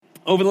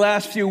Over the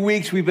last few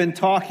weeks, we've been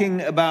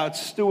talking about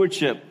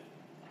stewardship.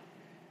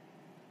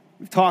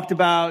 We've talked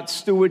about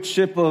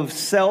stewardship of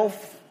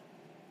self,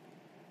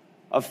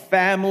 of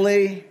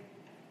family,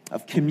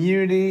 of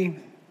community,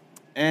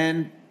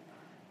 and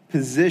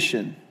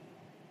position.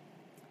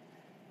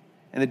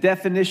 And the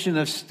definition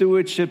of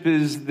stewardship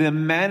is the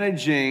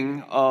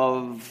managing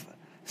of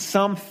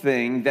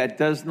something that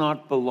does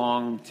not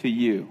belong to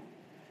you.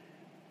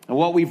 And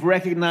what we've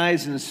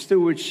recognized in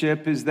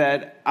stewardship is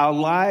that our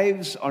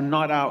lives are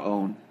not our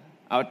own.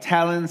 Our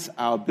talents,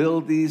 our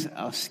abilities,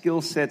 our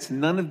skill sets,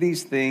 none of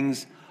these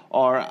things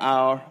are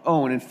our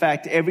own. In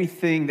fact,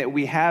 everything that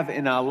we have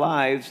in our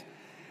lives,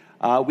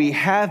 we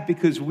have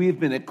because we've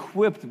been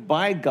equipped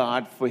by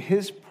God for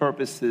His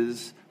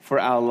purposes for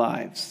our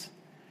lives.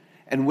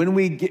 And when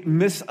we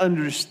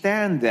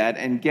misunderstand that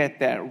and get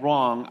that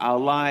wrong, our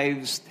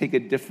lives take a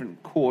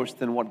different course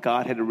than what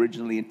God had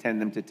originally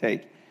intended them to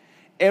take.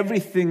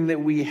 Everything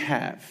that we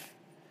have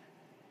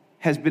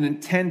has been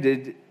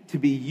intended to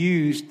be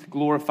used to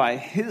glorify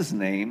His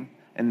name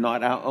and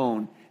not our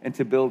own, and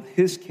to build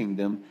His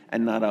kingdom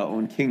and not our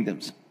own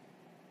kingdoms.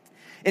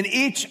 In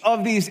each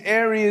of these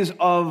areas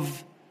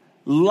of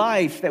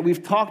life that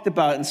we've talked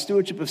about in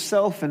stewardship of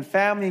self and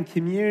family and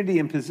community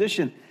and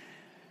position,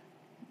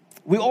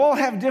 we all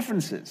have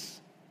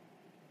differences.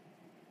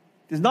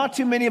 There's not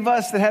too many of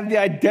us that have the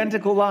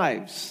identical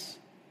lives.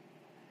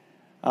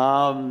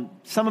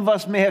 Some of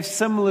us may have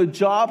similar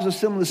jobs or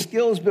similar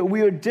skills, but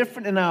we are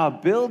different in our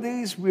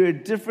abilities. We are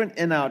different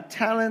in our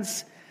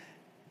talents.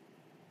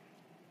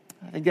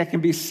 I think that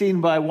can be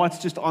seen by what's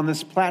just on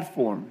this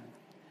platform.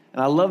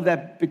 And I love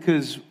that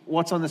because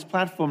what's on this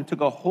platform took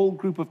a whole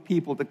group of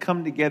people to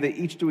come together,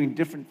 each doing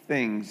different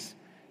things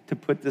to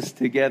put this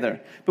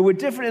together. But we're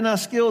different in our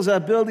skills, our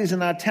abilities,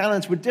 and our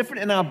talents. We're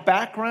different in our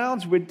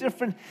backgrounds. We're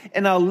different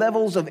in our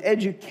levels of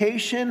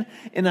education,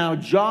 in our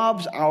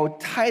jobs, our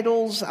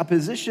titles, our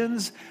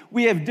positions.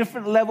 We have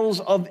different levels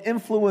of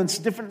influence,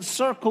 different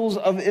circles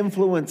of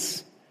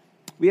influence.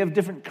 We have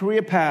different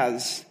career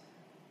paths.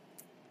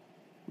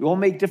 We all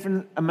make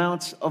different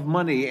amounts of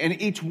money,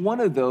 and each one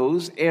of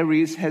those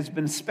areas has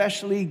been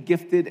specially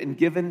gifted and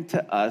given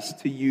to us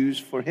to use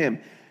for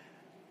Him.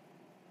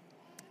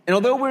 And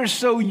although we're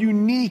so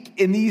unique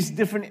in these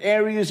different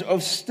areas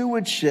of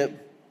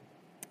stewardship,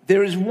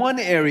 there is one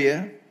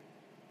area,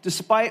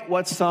 despite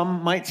what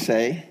some might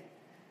say,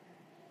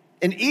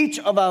 in each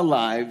of our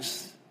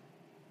lives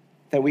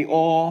that we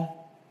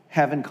all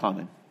have in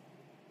common.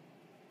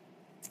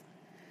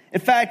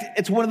 In fact,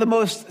 it's one of the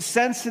most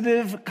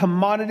sensitive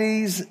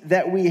commodities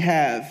that we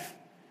have,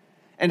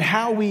 and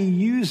how we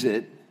use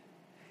it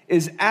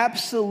is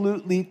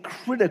absolutely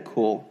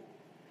critical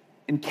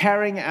in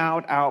carrying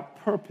out our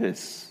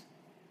purpose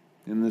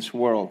in this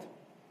world.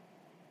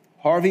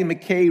 Harvey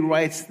Mackay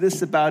writes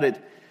this about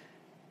it,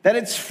 that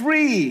it's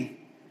free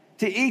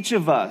to each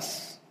of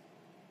us,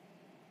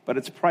 but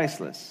it's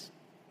priceless.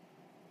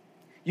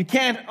 You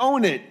can't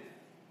own it,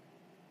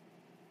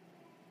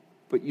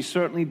 but you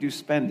certainly do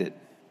spend it.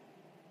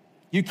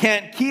 You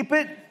can't keep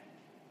it,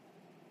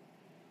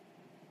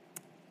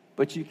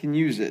 but you can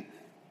use it.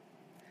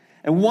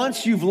 And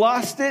once you've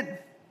lost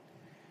it,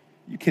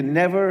 you can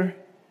never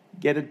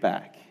get it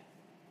back.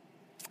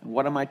 And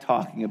what am I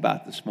talking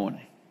about this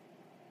morning?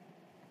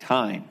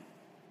 Time.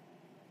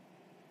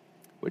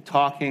 We're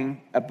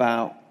talking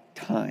about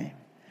time.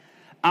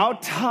 Our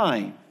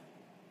time,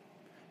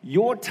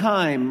 your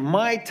time,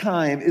 my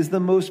time, is the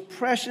most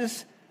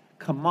precious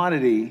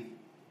commodity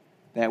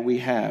that we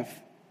have.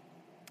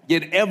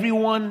 Yet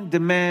everyone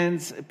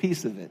demands a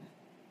piece of it.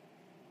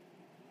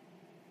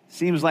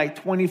 Seems like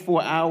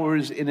 24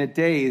 hours in a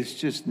day is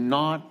just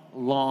not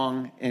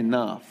long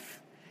enough.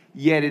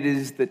 Yet it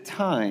is the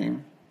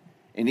time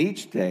in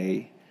each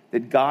day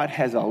that God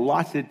has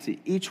allotted to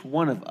each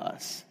one of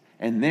us,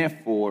 and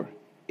therefore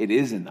it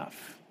is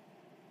enough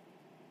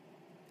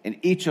in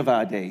each of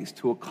our days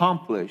to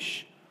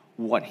accomplish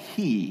what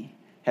He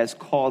has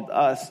called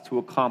us to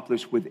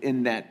accomplish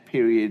within that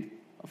period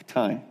of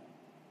time.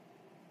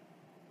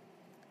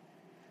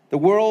 The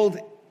world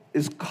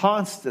is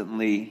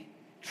constantly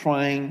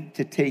trying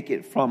to take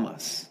it from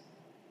us.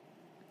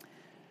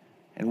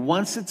 And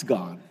once it's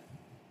gone,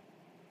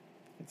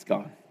 it's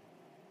gone.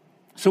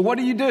 So what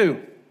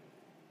do?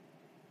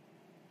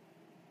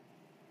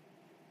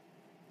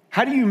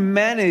 How do you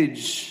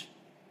manage,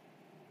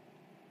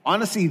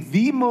 honestly,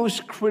 the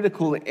most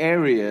critical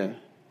area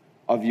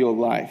of your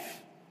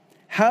life?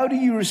 How do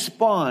you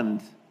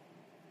respond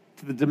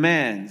to the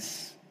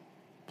demands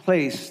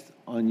placed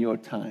on your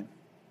time?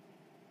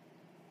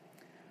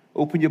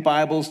 Open your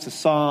Bibles to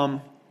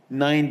Psalm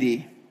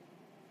 90.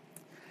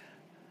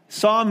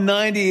 Psalm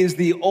 90 is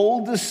the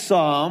oldest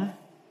psalm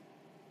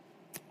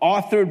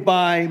authored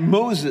by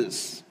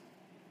Moses.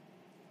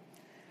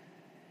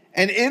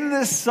 And in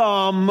this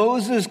psalm,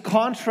 Moses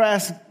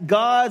contrasts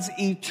God's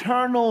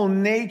eternal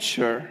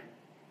nature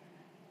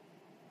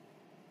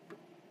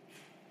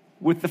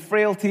with the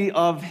frailty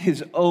of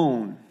His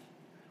own,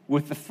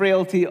 with the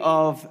frailty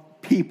of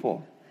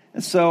people.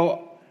 And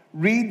so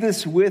read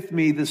this with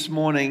me this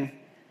morning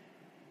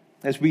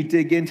as we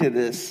dig into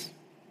this.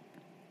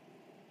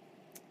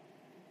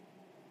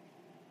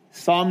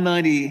 Psalm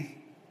 90,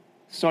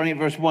 starting at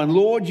verse 1.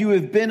 Lord, you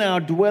have been our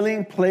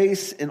dwelling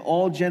place in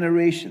all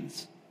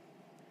generations.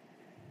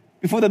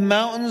 Before the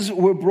mountains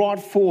were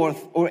brought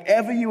forth, or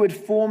ever you had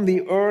formed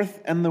the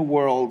earth and the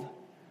world,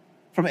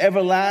 from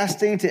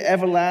everlasting to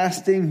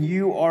everlasting,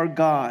 you are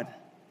God.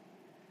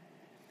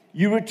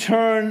 You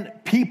return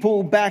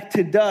people back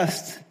to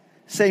dust,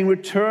 saying,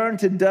 return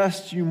to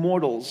dust, you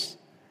mortals.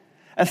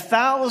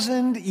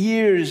 1,000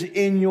 years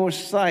in your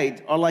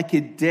sight are like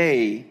a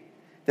day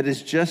that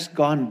has just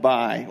gone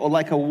by, or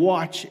like a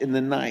watch in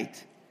the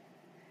night.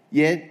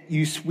 Yet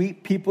you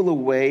sweep people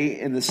away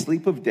in the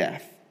sleep of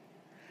death.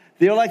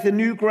 They are like the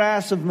new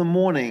grass of the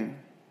morning.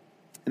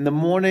 In the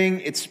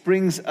morning it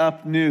springs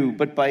up new,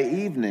 but by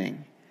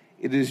evening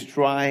it is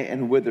dry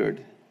and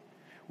withered.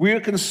 We are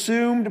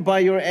consumed by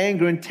your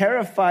anger and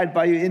terrified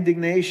by your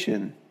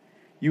indignation.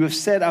 You have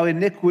set our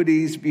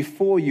iniquities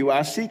before you,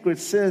 our secret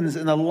sins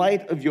in the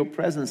light of your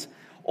presence.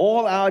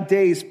 All our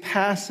days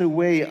pass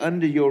away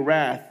under your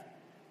wrath.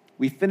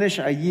 We finish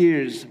our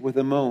years with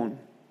a moan.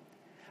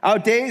 Our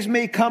days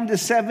may come to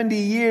 70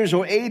 years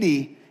or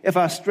 80 if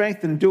our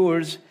strength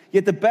endures,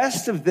 yet the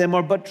best of them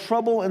are but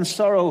trouble and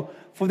sorrow,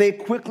 for they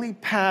quickly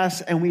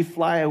pass and we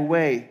fly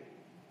away.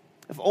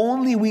 If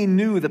only we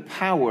knew the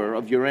power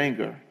of your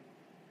anger.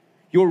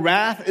 Your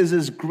wrath is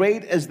as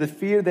great as the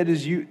fear that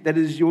is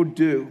your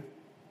due.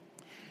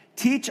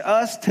 Teach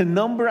us to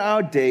number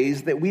our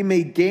days that we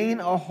may gain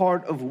a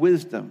heart of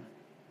wisdom.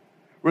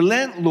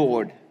 Relent,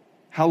 Lord.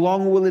 How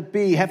long will it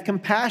be? Have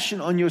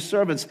compassion on your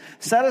servants.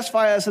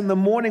 Satisfy us in the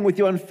morning with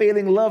your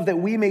unfailing love, that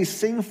we may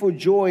sing for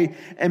joy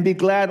and be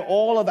glad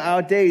all of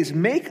our days.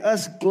 Make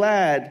us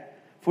glad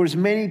for as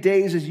many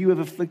days as you have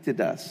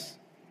afflicted us.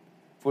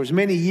 For as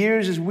many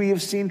years as we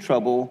have seen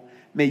trouble,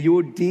 may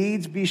your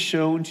deeds be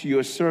shown to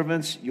your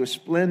servants, your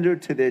splendor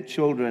to their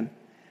children.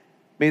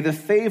 May the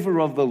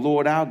favor of the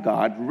Lord our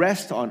God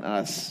rest on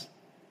us.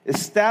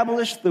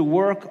 Establish the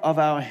work of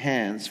our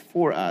hands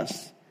for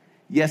us.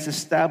 Yes,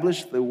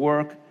 establish the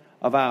work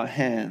of our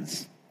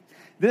hands.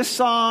 This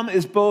psalm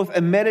is both a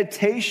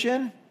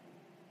meditation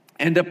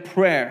and a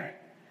prayer.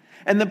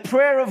 And the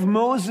prayer of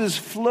Moses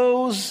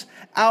flows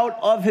out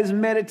of his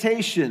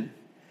meditation.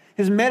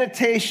 His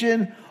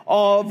meditation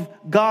of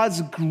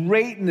God's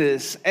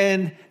greatness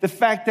and the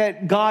fact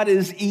that God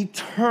is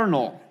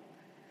eternal.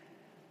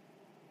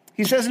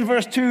 He says in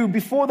verse 2,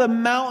 before the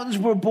mountains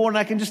were born,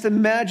 I can just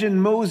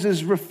imagine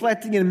Moses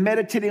reflecting and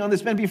meditating on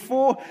this. Man,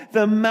 before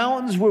the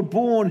mountains were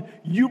born,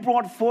 you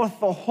brought forth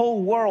the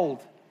whole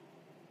world.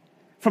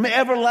 From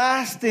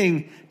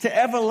everlasting to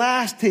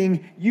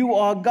everlasting, you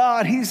are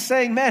God. He's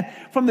saying, man,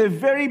 from the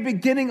very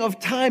beginning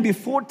of time,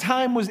 before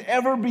time was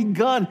ever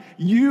begun,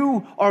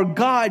 you are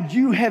God.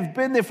 You have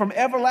been there from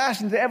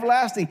everlasting to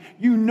everlasting.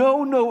 You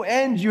know no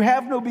end. You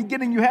have no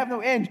beginning. You have no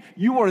end.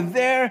 You are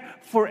there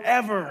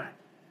forever.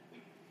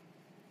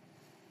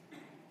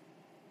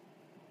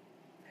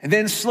 And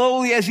then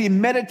slowly as he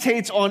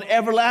meditates on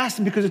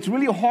everlasting, because it's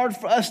really hard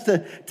for us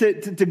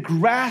to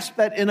grasp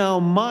that in our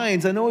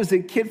minds. I know as a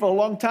kid for a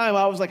long time,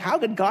 I was like, how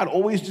could God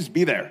always just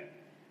be there?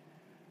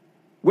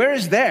 Where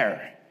is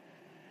there?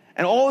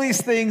 And all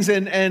these things,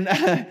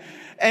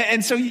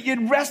 and so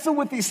you'd wrestle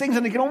with these things,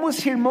 and you can almost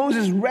hear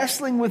Moses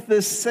wrestling with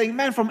this, saying,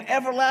 man, from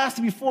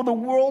everlasting, before the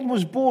world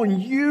was born,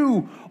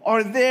 you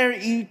are there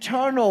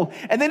eternal.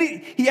 And then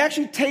he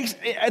actually takes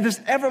this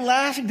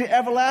everlasting to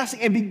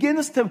everlasting and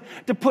begins to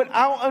put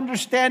our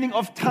understanding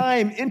of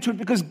time into it,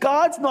 because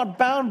God's not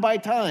bound by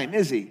time,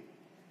 is he?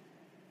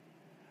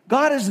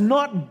 God is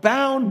not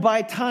bound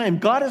by time.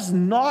 God is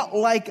not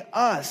like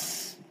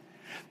us.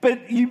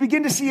 But you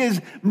begin to see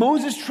as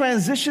Moses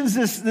transitions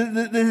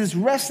this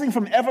wrestling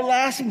from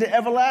everlasting to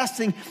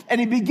everlasting, and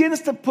he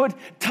begins to put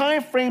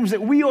time frames that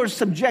we are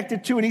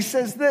subjected to. And he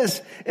says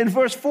this in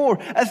verse 4,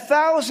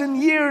 1,000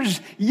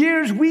 years,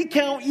 we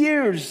count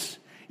years.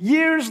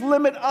 Years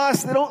limit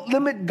us, they don't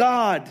limit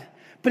God.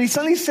 But he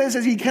suddenly says,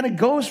 as he kind of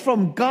goes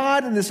from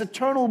God and this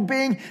eternal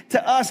being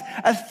to us,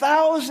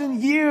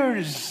 1,000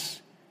 years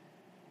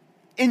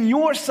in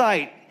your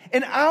sight,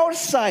 in our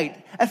sight,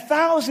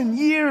 1,000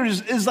 years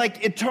is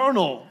like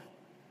eternal.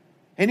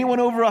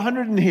 Anyone over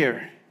 100 in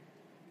here?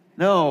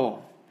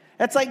 No.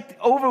 That's like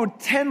over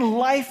 10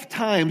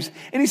 lifetimes.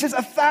 And he says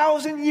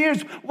 1,000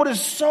 years, what is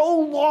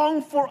so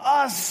long for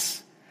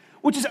us,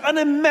 which is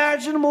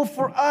unimaginable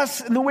for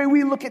us in the way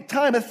we look at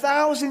time.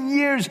 1,000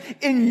 years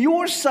in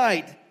your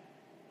sight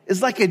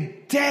is like a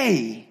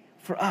day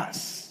for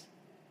us.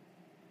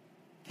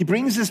 He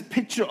brings this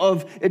picture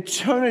of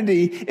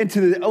eternity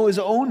into his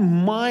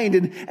own mind.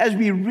 And as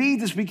we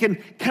read this, we can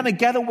kind of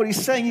gather what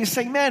he's saying. He's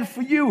saying, man,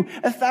 for you,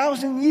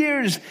 1,000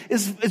 years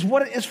is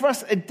what it is for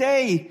us, a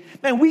day.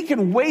 Man, we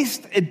can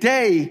waste a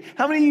day.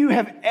 How many of you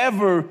have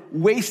ever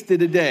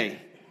wasted a day?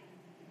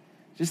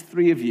 Just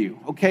 3 of you.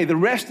 Okay, the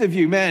rest of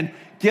you, man,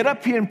 get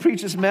up here and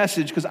preach this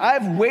message because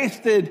I've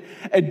wasted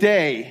a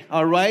day,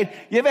 all right?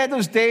 You ever had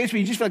those days where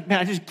you just feel like, man,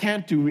 I just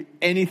can't do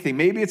anything.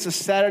 Maybe it's a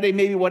Saturday,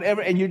 maybe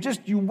whatever, and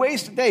you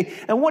waste a day.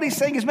 And what he's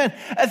saying is, man,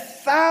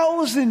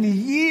 1,000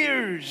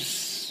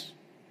 years.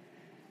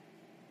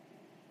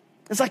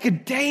 It's like a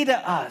day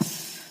to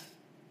us.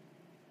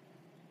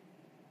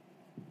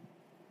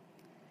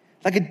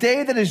 Like a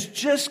day that has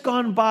just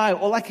gone by,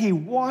 or like a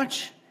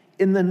watch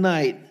in the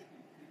night.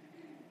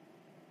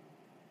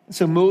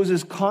 So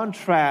Moses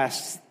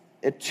contrasts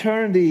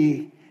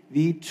eternity,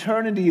 the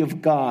eternity of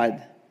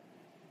God.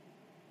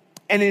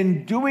 And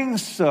in doing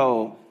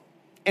so,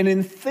 and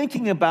in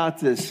thinking about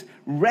this,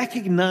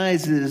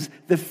 recognizes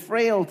the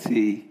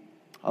frailty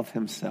of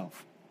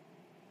himself.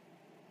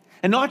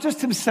 And not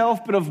just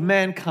himself, but of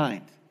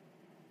mankind.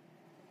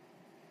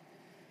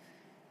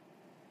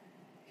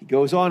 He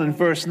goes on in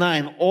verse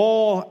 9,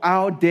 all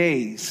our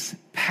days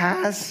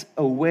pass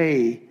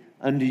away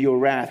under your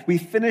wrath. We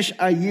finish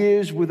our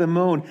years with a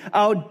moan.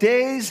 Our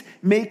days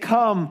may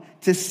come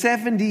to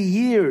 70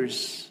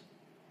 years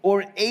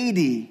or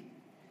 80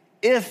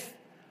 if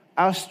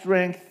our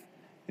strength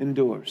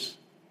endures.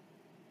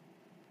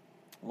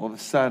 All of a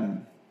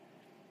sudden,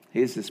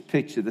 here's this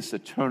picture, this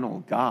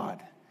eternal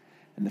God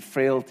and the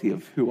frailty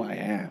of who I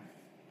am.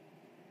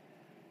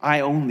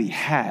 I only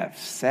have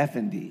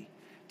 70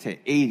 to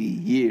 80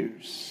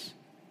 years.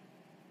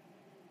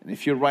 And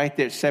if you're right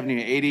there at 70 or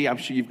 80, I'm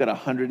sure you've got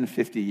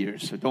 150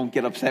 years, so don't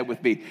get upset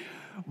with me.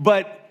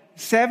 But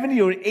 70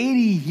 or 80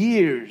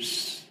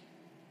 years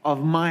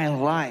of my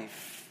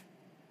life,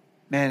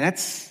 man,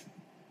 that's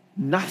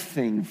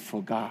nothing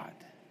for God.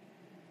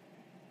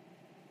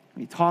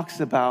 He talks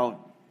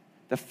about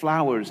the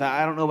flowers.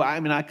 I don't know,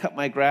 I cut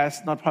my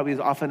grass, not probably as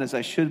often as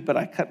I should, but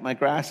I cut my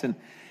grass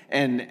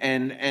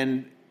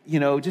and you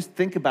know, just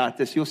think about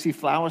this. You'll see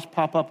flowers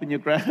pop up in your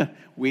grass,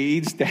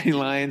 weeds,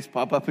 dandelions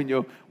pop up in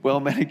your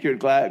well-manicured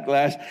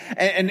grass.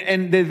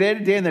 And they're there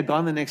today and they're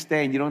gone the next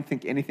day and you don't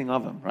think anything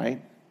of them,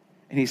 right?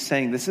 And he's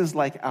saying this is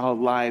like our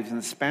lives in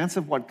the span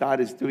of what God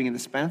is doing, in the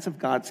span of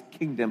God's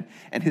kingdom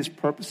and his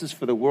purposes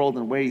for the world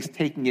and where he's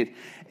taking it.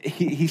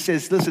 He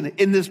says, listen,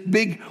 in this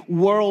big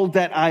world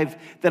that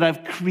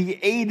I've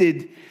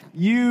created,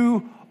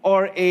 you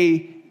are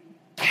a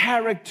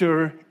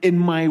character in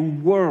my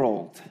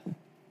world.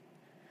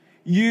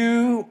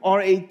 You are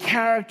a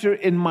character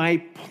in my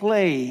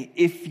play,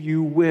 if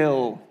you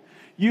will.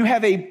 You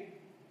have a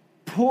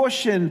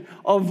portion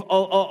of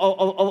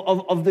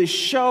the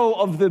show,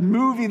 of the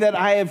movie that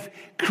I have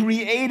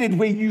created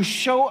where you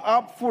show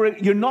up for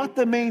it. You're not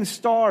the main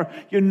star.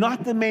 You're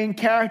not the main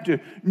character.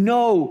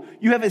 No,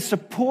 you have a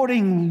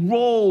supporting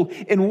role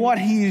in what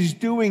he is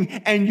doing,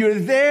 and you're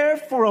there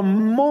for a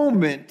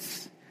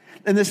moment.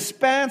 In the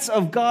span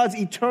of God's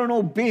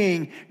eternal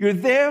being, you're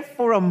there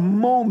for a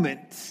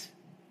moment.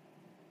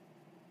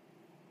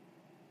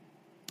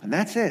 And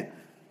that's it.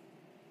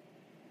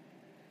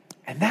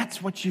 And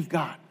that's what you've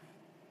got.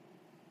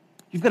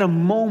 You've got a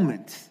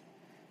moment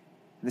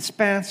in the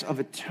span of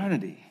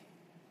eternity.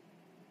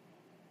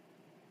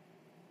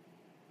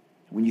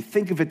 When you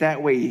think of it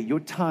that way, your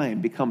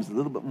time becomes a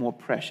little bit more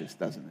precious,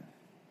 doesn't it?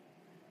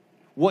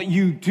 What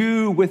you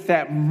do with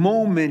that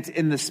moment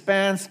in the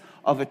span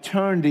of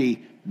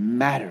eternity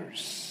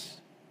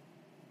matters.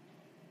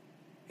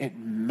 It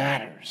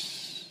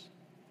matters.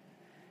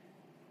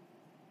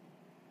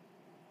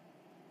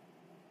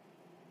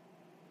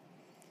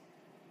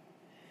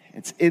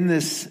 It's in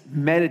this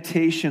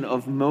meditation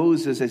of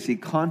Moses as he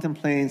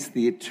contemplates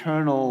the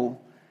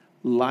eternal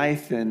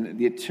life and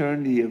the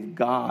eternity of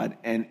God,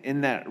 and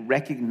in that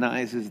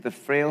recognizes the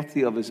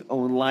frailty of his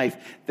own life,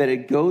 that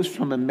it goes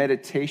from a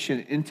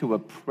meditation into a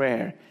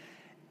prayer.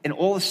 And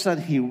all of a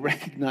sudden he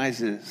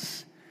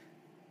recognizes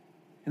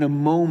in a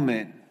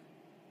moment,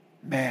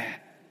 man,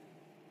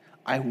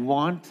 I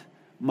want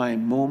my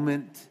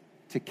moment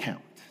to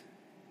count.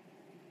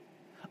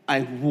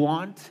 I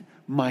want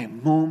my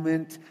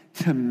moment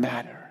to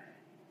matter.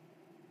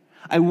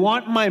 I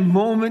want my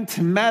moment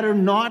to matter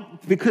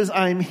not because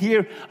I'm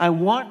here. I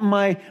want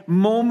my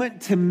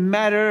moment to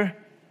matter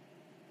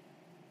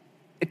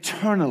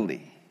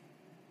eternally.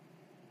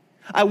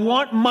 I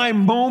want my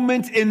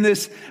moment in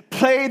this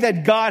play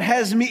that God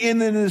has me in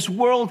this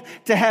world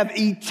to have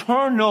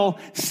eternal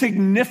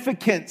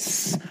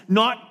significance,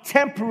 not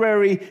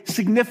temporary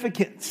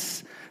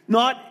significance,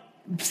 not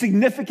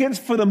significance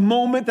for the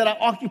moment that I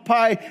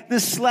occupy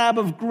this slab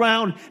of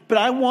ground, but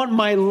I want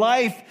my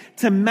life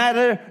to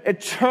matter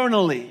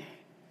eternally.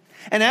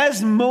 And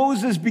as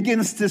Moses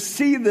begins to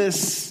see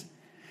this,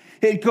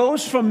 it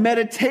goes from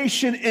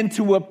meditation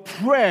into a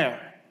prayer.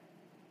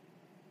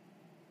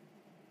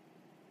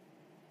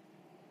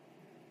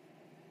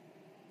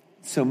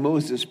 So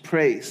Moses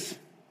prays,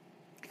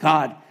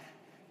 God,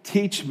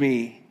 teach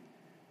me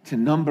to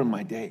number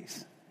my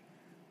days.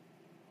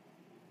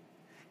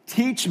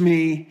 Teach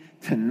me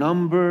to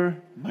number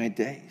my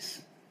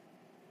days,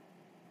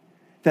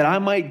 that I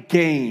might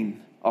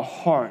gain a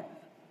heart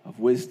of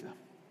wisdom.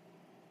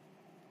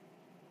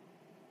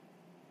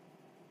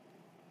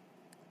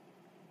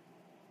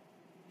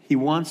 he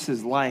wants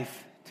his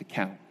life to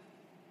count.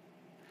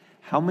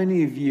 How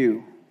many of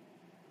you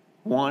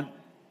want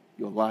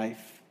your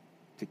life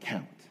to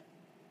count?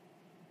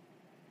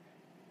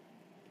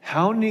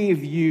 How many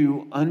of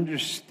you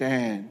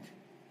understand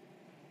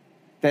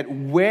that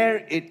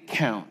where it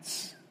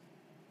counts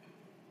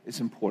is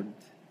important?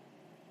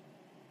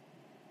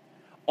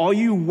 Are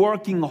you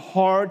working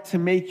hard to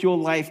make your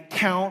life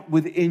count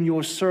within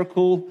your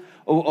circle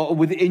or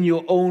within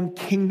your own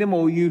kingdom?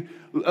 Or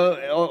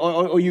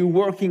are you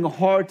working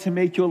hard to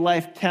make your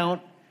life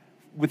count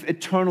with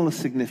eternal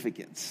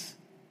significance?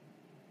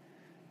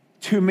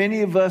 Too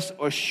many of us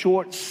are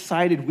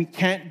short-sighted. We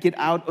can't get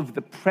out of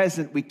the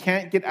present. We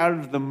can't get out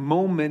of the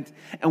moment.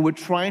 And we're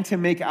trying to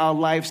make our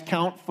lives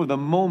count for the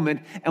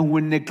moment. And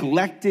we're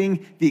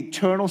neglecting the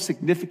eternal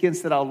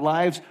significance that our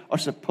lives are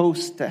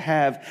supposed to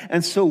have.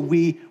 And so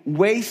we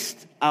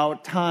waste our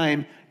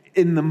time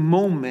in the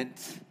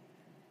moment.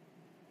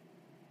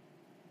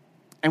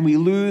 And we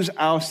lose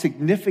our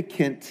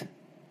significant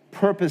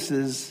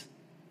purposes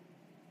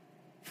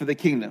for the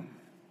kingdom.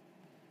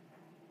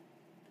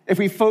 If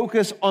we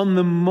focus on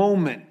the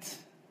moment,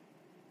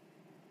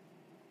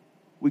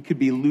 we could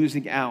be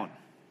losing out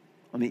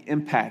on the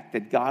impact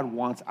that God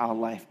wants our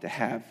life to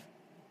have.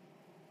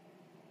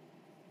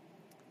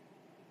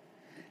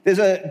 There's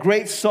a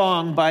great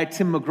song by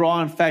Tim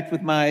McGraw. In fact,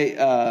 with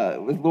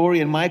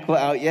Lori and Michael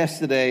out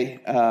yesterday,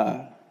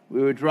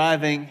 we were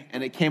driving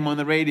and it came on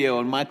the radio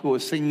and Michael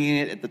was singing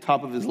it at the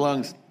top of his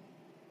lungs.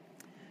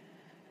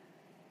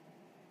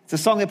 It's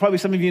a song that probably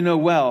some of you know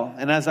well,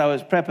 and as I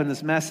was prepping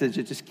this message,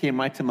 it just came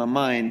right to my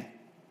mind.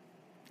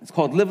 It's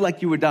called Live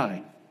Like You Were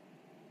Dying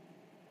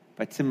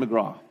by Tim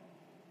McGraw.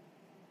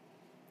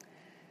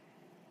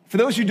 For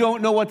those who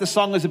don't know what the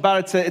song is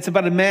about, it's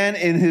about a man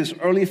in his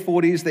early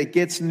 40s that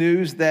gets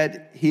news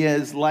that he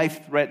has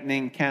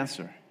life-threatening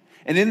cancer.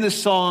 And in the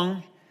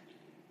song,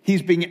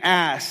 he's being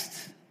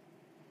asked,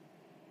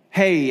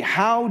 hey,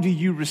 how do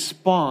you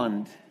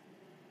respond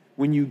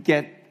when you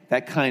get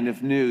that kind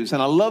of news?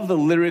 And I love the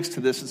lyrics to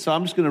this, and so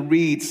I'm just going to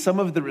read some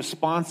of the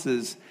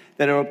responses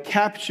that are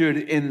captured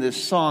in this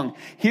song.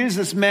 Here's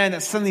this man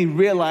that suddenly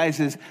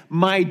realizes,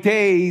 my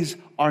days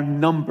are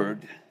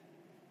numbered.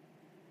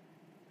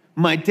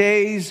 My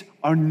days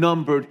are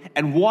numbered,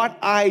 and what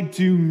I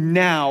do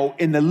now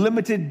in the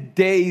limited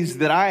days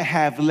that I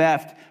have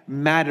left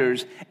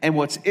matters. And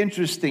what's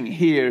interesting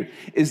here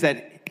is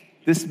that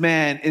this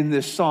man in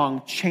this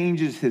song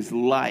changes his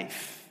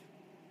life.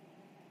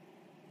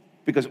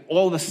 Because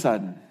all of a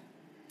sudden,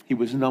 he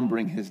was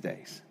numbering his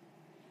days.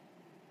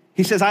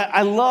 He says,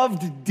 I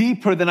loved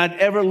deeper than I'd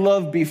ever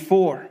loved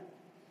before.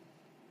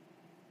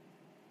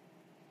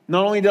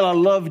 Not only did I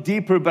love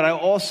deeper, but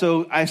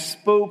I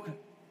spoke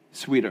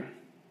sweeter.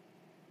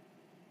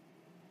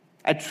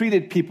 I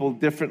treated people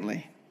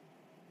differently.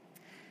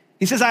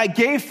 He says, I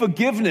gave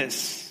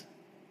forgiveness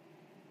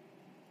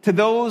to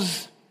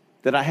those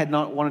that I had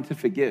not wanted to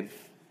forgive,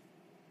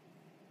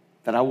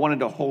 that I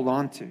wanted to hold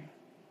on to.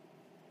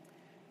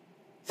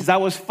 He says, I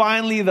was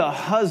finally the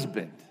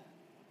husband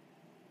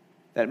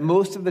that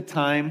most of the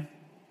time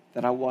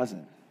that I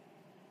wasn't.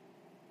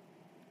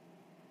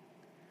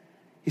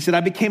 He said,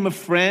 I became a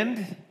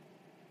friend,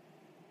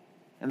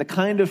 and the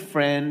kind of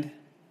friend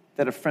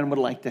that a friend would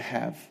like to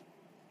have.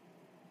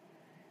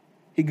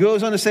 He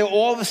goes on to say,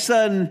 all of a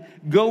sudden,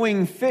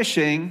 going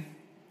fishing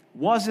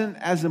wasn't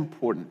as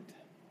important.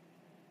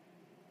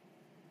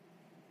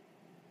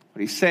 What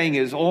he's saying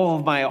is all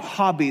of my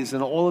hobbies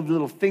and all of the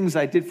little things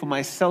I did for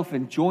my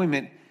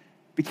self-enjoyment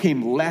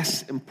became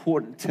less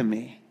important to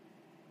me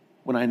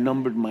when I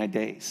numbered my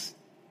days.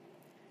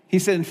 He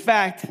said, in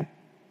fact,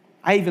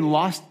 I even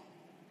lost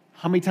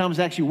how many times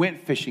I actually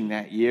went fishing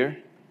that year.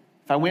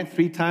 If I went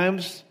 3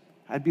 times,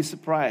 I'd be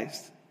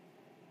surprised.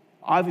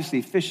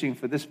 Obviously, fishing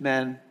for this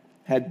man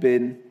had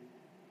been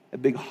a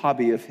big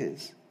hobby of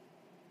his.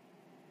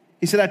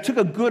 He said, I took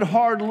a good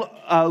hard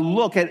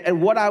look at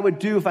what I would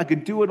do if I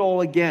could do it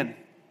all again.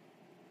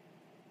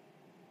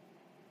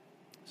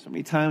 So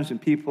many times when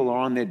people are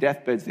on their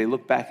deathbeds, they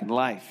look back in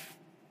life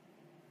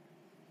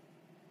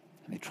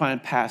and they try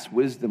and pass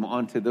wisdom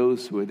on to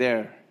those who are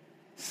there,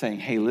 saying,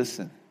 hey,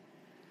 listen,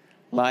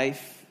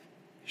 life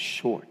is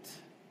short.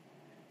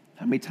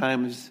 How many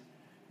times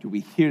do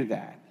we hear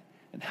that?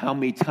 And how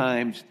many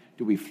times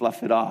do we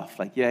fluff it off?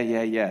 Like, yeah,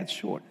 it's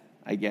short.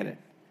 I get it.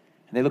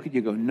 And they look at you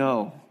and go,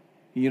 no,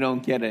 you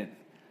don't get it.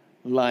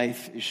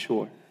 Life is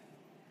short.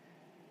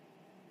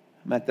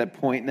 I'm at that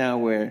point now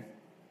where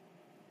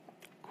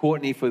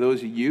Courtney, for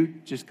those of you,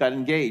 just got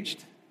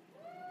engaged.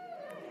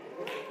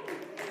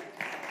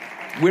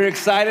 We're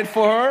excited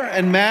for her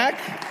and Mac.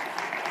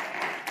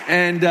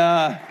 And,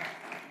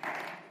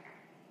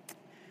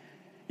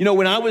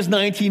 when I was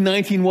 19,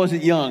 19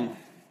 wasn't young. But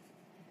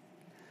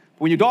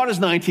when your daughter's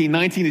 19,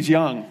 19 is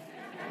young.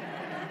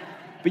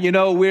 But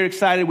we're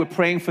excited. We're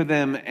praying for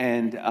them,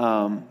 and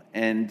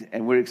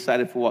we're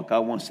excited for what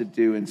God wants to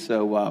do. And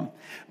so,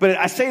 but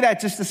I say that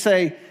just to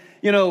say,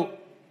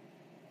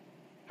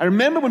 I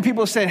remember when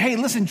people said, hey,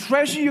 listen,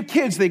 treasure your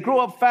kids. They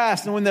grow up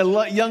fast. And when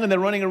they're young and they're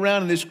running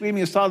around and they're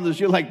screaming as toddlers,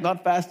 you're like,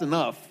 not fast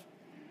enough,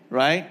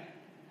 right?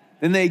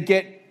 Then they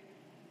get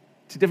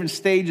to different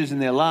stages in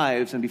their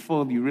lives, and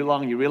before you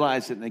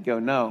realize it, and they go,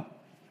 no,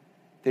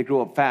 they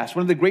grow up fast.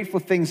 One of the grateful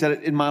things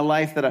that in my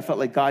life that I felt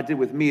like God did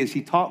with me is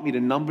he taught me to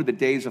number the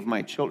days of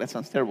my children. That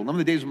sounds terrible. Number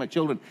the days of my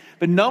children.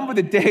 But number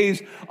the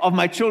days of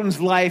my children's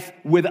life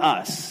with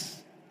us.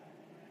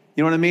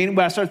 You know what I mean?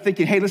 But I started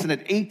thinking, hey, listen,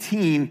 at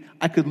 18,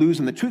 I could lose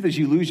them. The truth is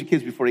you lose your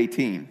kids before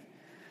 18.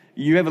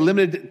 You have a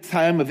limited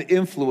time of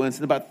influence.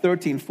 And about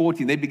 13,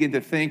 14, they begin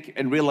to think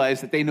and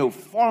realize that they know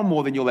far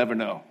more than you'll ever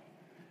know.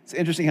 It's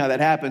interesting how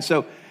that happens.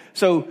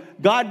 So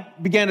God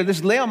began to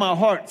just lay on my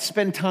heart,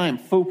 spend time,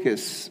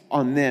 focus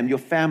on them. Your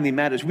family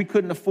matters. We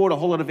couldn't afford a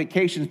whole lot of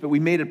vacations, but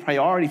we made it a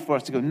priority for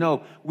us to go,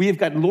 no,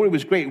 Lori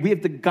was great. We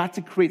have got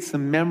to create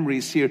some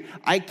memories here.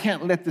 I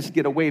can't let this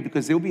get away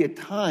because there'll be a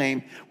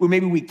time where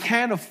maybe we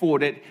can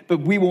afford it,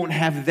 but we won't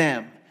have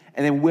them.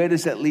 And then where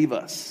does that leave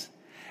us?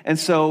 And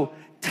so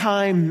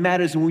time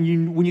matters. And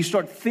when you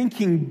start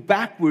thinking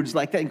backwards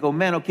like that and go,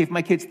 man, okay, if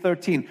my kid's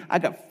 13, I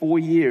got 4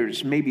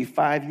 years, maybe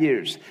 5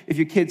 years. If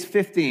your kid's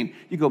 15,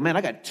 you go, man,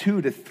 I got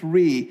 2 to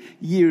 3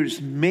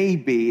 years,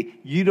 maybe.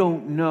 You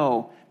don't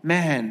know.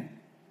 Man,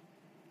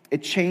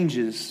 it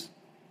changes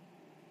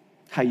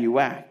how you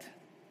act.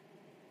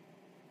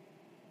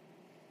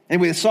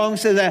 Anyway, the song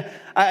says that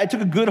I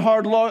took a good,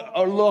 hard,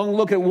 long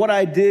look at what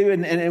I do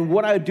and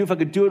what I would do if I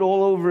could do it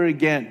all over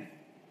again.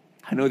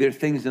 I know there are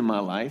things in my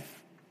life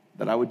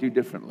that I would do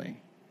differently,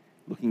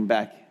 looking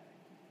back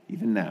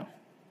even now.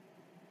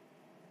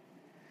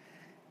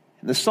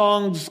 And the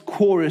song's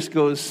chorus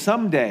goes,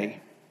 someday,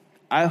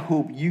 I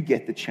hope you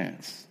get the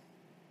chance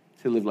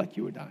to live like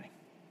you were dying.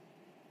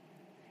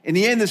 In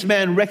the end, this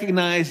man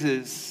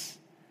recognizes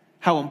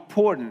how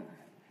important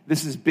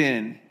this has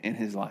been in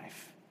his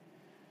life.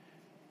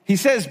 He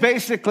says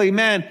basically,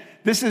 man,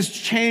 this has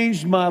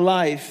changed my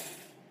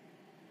life,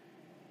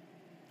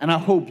 and I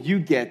hope you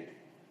get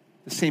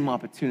the same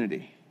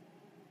opportunity.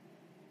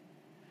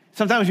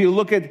 Sometimes you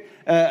look at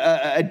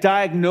a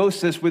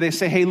diagnosis where they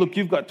say, hey, look,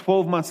 you've got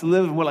 12 months to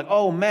live. And we're like,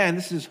 oh, man,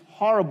 this is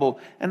horrible.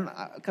 And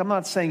I'm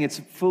not saying it's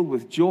filled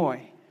with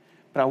joy.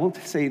 But I will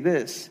say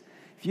this.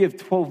 If you have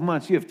 12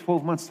 months, you have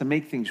 12 months to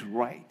make things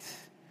right.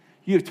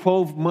 You have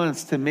 12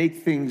 months to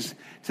make things,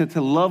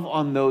 to love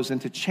on those and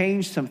to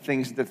change some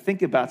things, to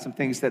think about some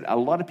things that a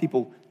lot of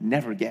people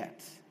never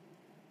get.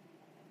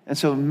 And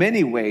so in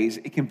many ways,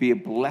 it can be a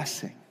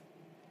blessing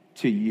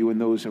to you and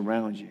those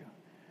around you.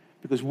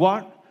 Because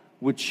what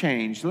would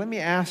change? Let me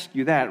ask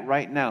you that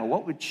right now.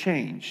 What would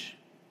change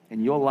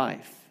in your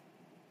life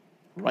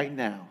right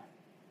now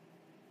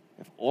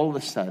if all of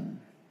a sudden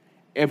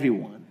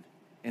everyone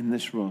in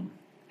this room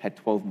had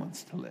 12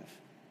 months to live?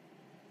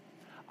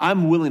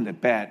 I'm willing to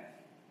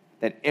bet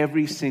that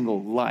every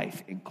single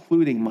life,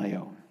 including my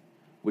own,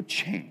 would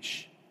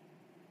change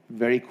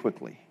very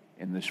quickly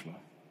in this room.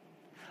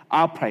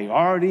 Our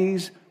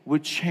priorities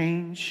would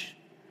change.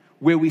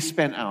 Where we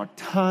spend our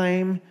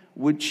time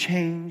would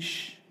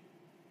change.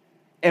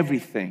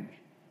 Everything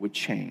would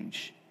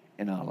change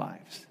in our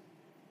lives.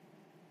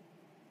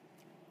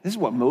 This is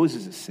what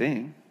Moses is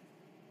saying.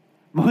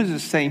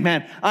 Moses is saying,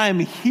 man, I am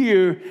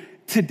here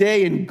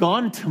today and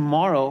gone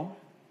tomorrow.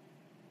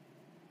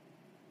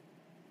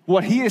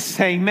 What he is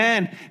saying,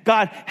 man,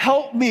 God,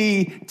 help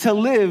me to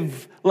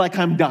live like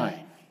I'm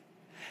dying.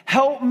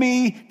 Help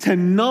me to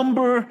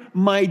number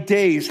my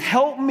days.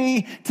 Help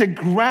me to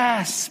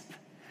grasp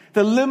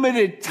the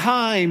limited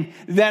time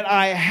that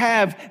I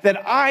have,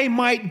 that I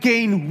might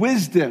gain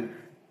wisdom.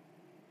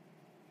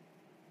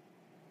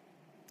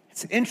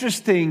 It's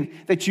interesting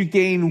that you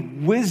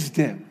gain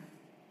wisdom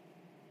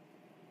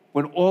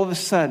when all of a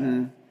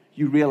sudden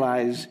you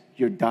realize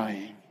you're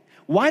dying.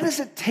 Why does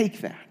it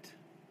take that?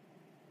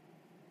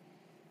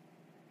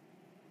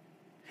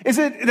 Is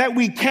it that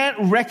we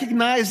can't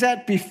recognize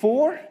that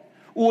before?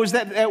 Or is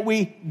that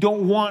we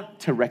don't want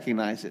to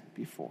recognize it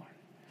before?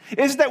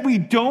 Is it that we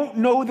don't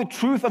know the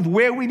truth of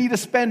where we need to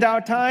spend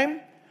our time?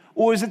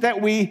 Or is it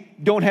that we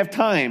don't have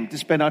time to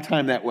spend our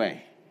time that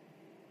way?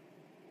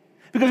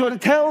 Because what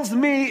it tells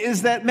me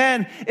is that,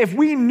 man, if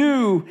we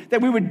knew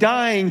that we were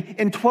dying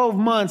in 12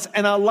 months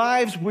and our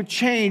lives would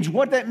change,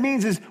 what that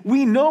means is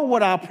we know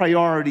what our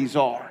priorities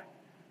are,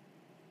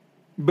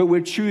 but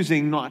we're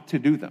choosing not to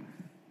do them.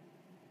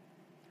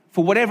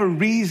 For whatever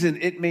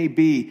reason it may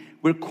be,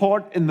 we're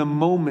caught in the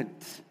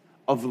moment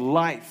of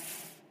life.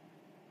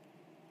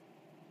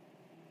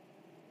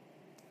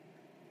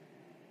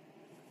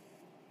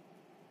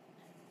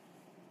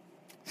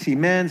 See,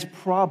 man's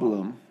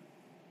problem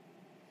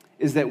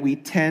is that we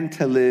tend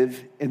to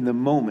live in the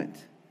moment.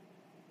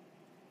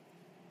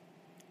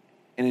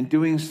 And in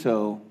doing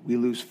so, we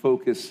lose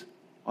focus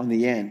on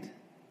the end.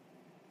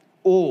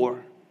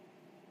 Or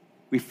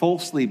we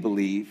falsely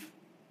believe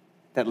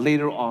that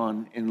later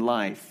on in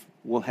life,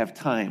 we'll have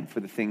time for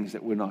the things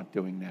that we're not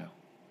doing now,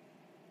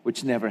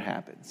 which never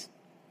happens.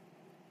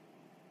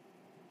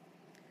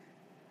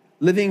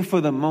 Living for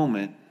the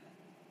moment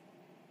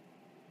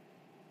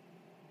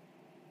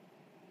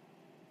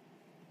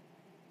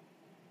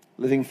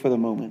living for the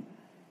moment.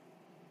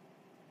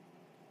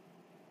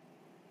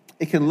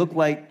 It can look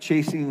like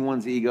chasing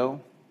one's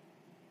ego.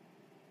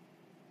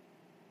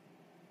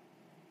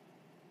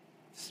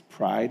 It's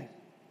pride.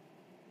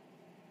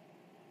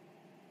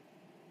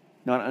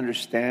 Not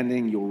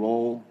understanding your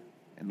role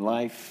in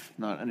life,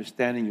 not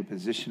understanding your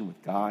position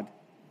with God,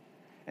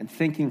 and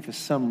thinking for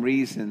some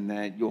reason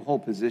that your whole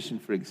position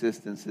for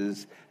existence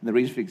is, and the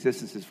reason for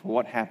existence is for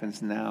what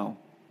happens now,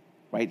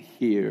 right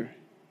here.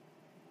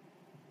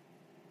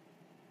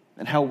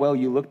 And how well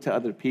you look to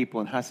other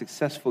people and how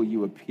successful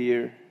you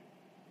appear.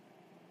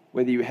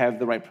 Whether you have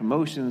the right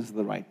promotions,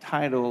 the right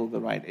title, the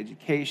right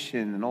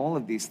education, and all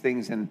of these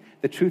things. And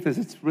the truth is,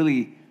 it's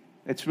really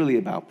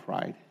about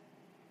pride.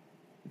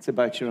 It's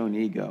about your own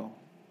ego.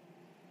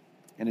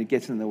 And it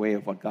gets in the way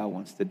of what God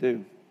wants to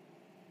do.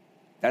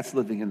 That's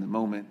living in the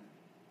moment.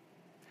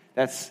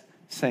 That's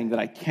saying that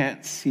I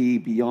can't see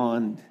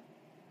beyond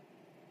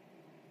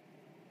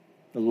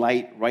the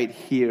light right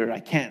here.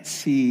 I can't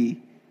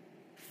see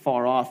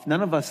far off.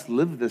 None of us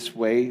live this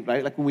way,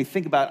 right? Like when we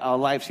think about our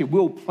lives here,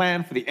 we'll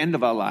plan for the end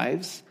of our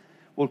lives.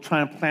 We'll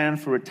try and plan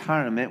for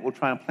retirement. We'll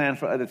try and plan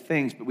for other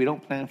things, but we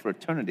don't plan for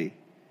eternity.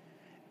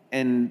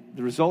 And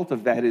the result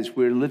of that is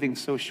we're living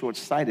so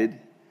short-sighted,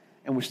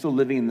 and we're still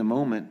living in the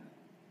moment,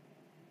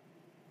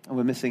 and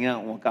we're missing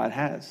out on what God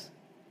has.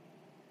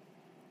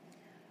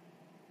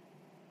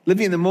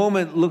 Living in the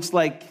moment looks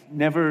like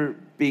never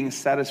being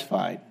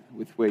satisfied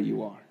with where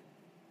you are.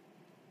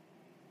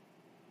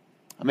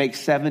 I make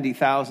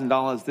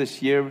 $70,000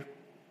 this year.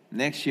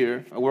 Next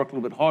year, if I work a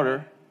little bit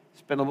harder,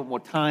 spend a little bit more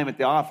time at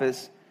the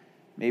office,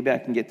 maybe I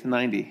can get to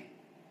 90.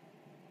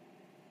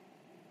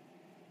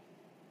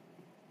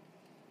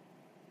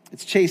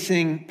 It's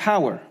chasing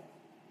power.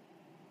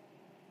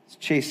 It's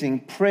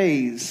chasing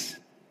praise,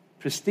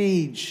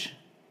 prestige,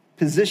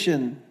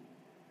 position,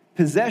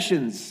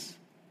 possessions,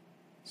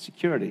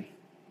 security.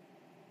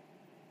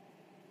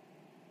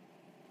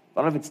 A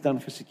lot of it's done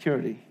for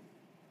security.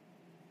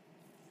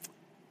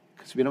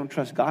 Because we don't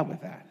trust God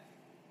with that.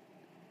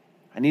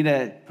 I need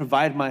to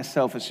provide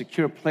myself a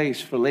secure place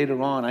for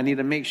later on. I need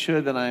to make sure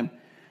that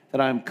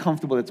I'm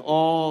comfortable. It's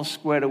all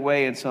squared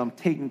away, and so I'm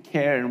taking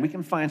care. And we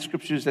can find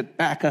scriptures that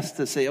back us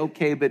to say,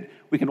 okay, but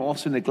we can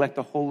also neglect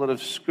a whole lot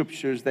of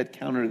scriptures that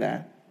counter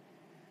that.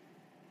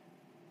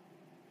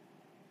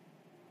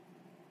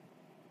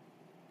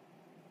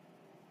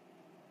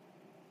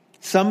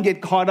 Some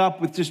get caught up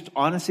with just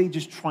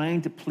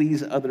trying to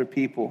please other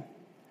people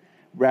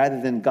rather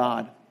than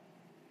God.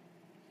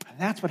 And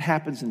that's what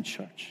happens in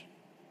church.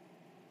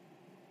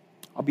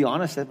 I'll be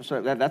honest,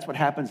 that's what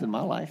happens in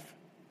my life.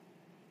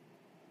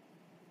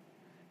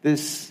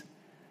 This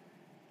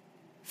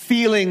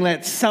feeling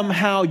that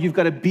somehow you've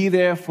got to be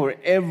there for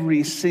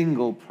every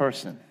single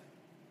person.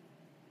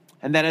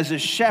 And that as a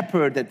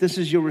shepherd, that this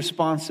is your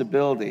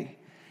responsibility.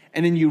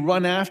 And then you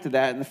run after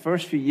that. And the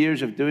first few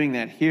years of doing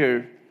that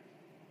here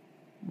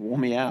wore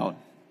me out.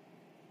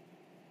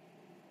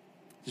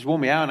 Just wore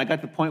me out. And I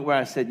got to the point where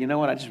I said, you know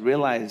what? I just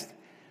realized,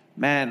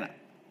 man,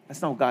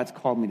 that's not what God's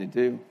called me to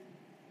do.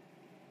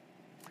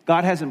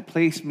 God hasn't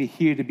placed me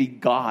here to be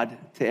God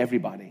to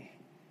everybody.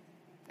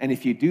 And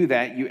if you do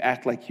that, you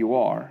act like you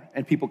are.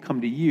 And people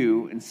come to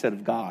you instead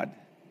of God.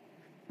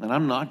 And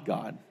I'm not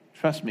God.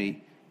 Trust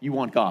me, you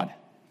want God.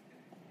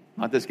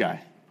 Not this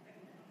guy.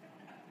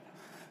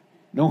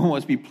 No one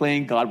wants to be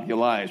playing God with your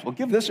lives. Well,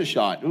 give this a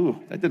shot. Ooh,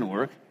 that didn't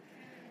work.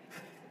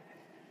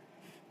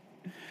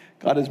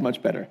 God is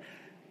much better.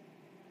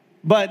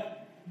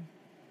 But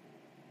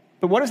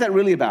what is that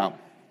really about?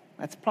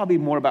 That's probably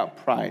more about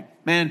pride.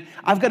 Man,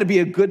 I've got to be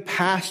a good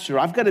pastor.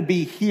 I've got to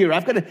be here.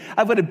 I've got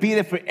to be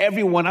there for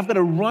everyone. I've got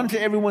to run to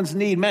everyone's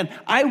need. Man,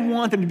 I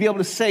want them to be able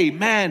to say,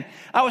 man,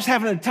 I was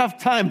having a tough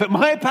time, but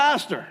my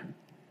pastor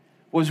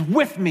was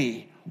with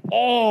me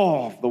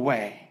all the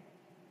way.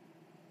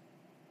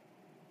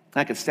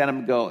 I could stand up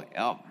and go,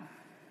 oh,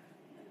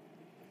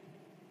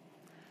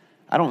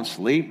 I don't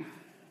sleep.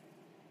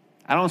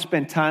 I don't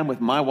spend time with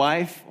my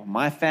wife or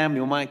my family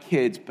or my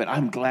kids, but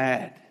I'm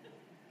glad.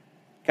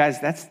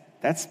 Guys,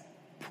 that's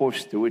poor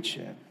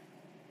stewardship.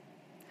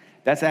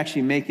 That's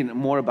actually making it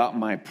more about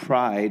my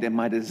pride and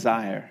my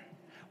desire.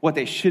 What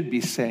they should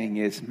be saying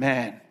is,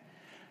 man,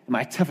 in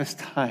my toughest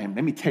time,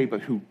 let me tell you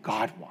about who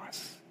God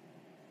was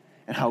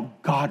and how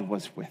God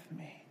was with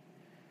me.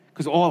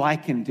 Because all I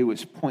can do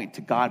is point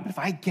to God. But if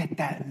I get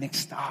that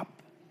mixed up,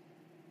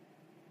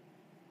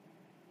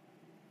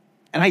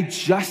 and I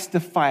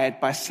justify it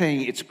by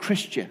saying it's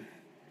Christian,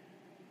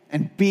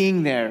 and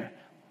being there,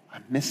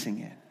 I'm missing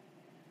it.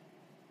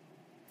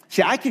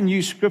 See, I can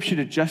use Scripture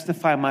to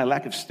justify my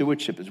lack of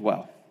stewardship as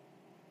well.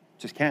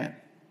 Just can.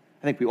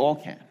 I think we all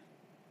can.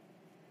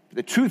 But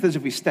the truth is,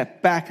 if we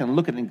step back and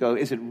look at it and go,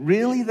 is it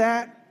really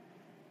that?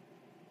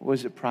 Or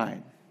is it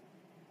pride?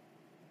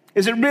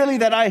 Is it really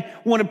that I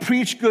want to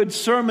preach good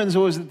sermons,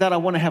 or is it that I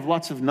want to have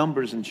lots of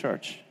numbers in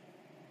church?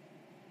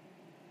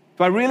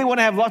 Do I really want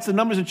to have lots of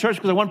numbers in church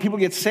because I want people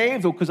to get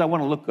saved, or because I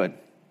want to look good?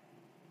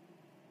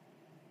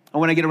 And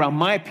when I get around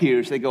my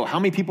peers, they go, how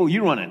many people are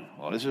you running?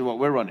 Well, this is what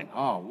we're running.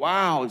 Oh,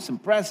 wow, it's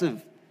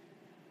impressive.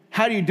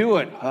 How do you do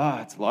it?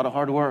 It's a lot of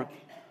hard work.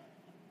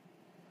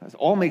 That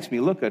all makes me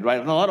look good, right?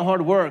 A lot of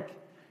hard work.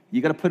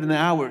 You got to put in the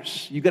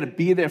hours. You got to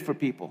be there for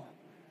people.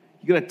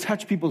 You got to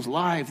touch people's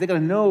lives. They got to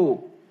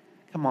know.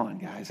 Come on,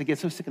 guys. I get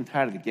so sick and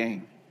tired of the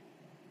game.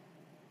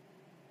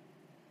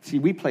 See,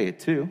 we play it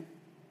too.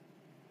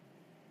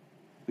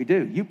 We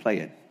do. You play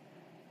it.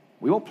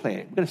 We all play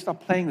it. We've got to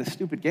stop playing this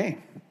stupid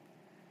game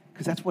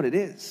because that's what it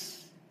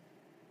is.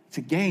 It's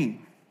a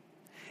game.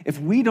 If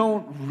we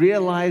don't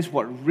realize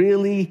what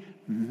really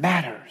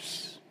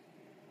matters,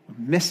 we're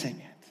missing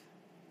it.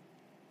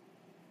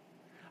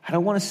 I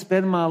don't want to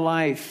spend my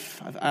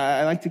life,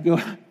 I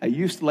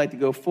used to like to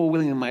go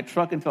four-wheeling in my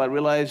truck until I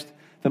realized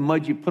the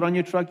mud you put on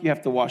your truck, you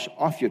have to wash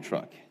off your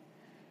truck.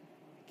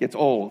 It gets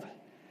old.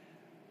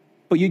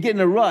 But you get in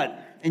a rut,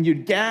 and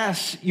you'd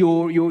gas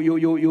your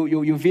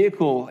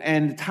vehicle,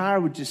 and the tire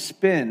would just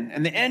spin,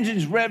 and the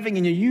engine's revving,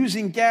 and you're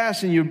using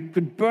gas, and you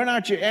could burn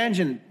out your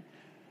engine,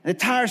 and the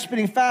tire's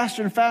spinning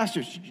faster and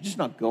faster. You're just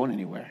not going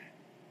anywhere.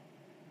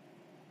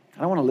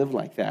 I don't want to live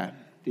like that.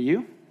 Do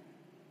you?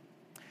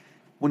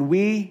 When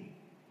we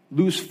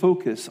lose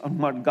focus on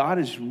what God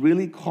is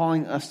really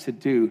calling us to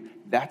do,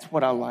 that's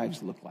what our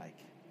lives look like.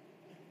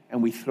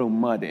 And we throw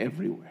mud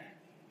everywhere,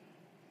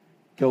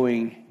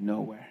 going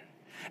nowhere.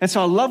 And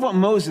so I love what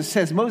Moses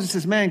says. Moses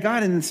says, man,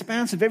 God, in the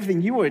expanse of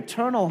everything, you are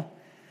eternal.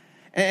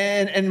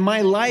 And my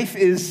life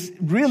is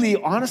really,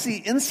 honestly,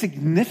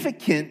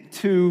 insignificant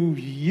to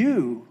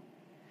you.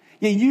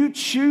 Yet you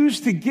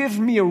choose to give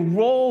me a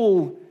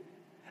role,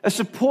 a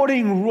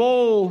supporting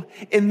role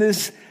in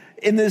this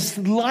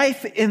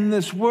life, in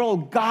this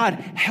world. God,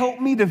 help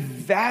me to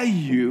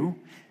value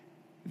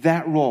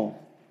that role.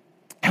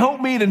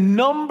 Help me to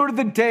number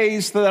the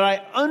days so that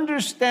I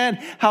understand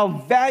how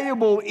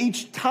valuable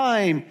each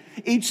time,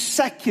 each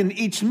second,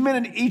 each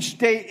minute, each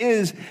day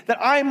is, that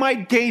I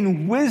might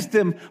gain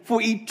wisdom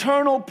for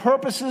eternal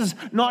purposes,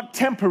 not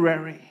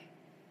temporary.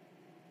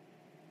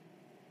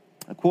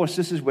 Of course,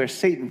 this is where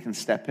Satan can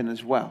step in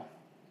as well.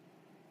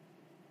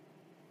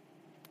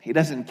 He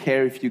doesn't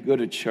care if you go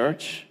to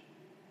church.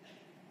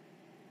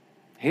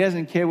 He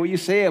doesn't care what you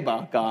say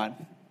about God.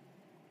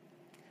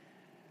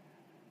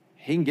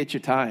 He can get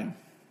your time.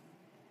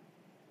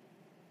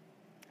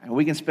 And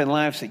we can spend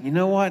lives saying, you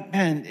know what,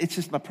 man, it's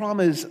just, my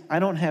problem is I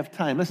don't have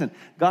time. Listen,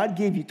 God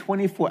gave you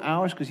 24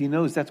 hours because he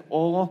knows that's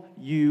all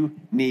you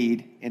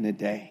need in a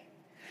day.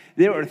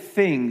 There are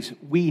things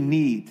we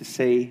need to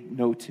say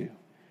no to.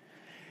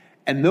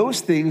 And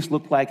those things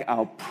look like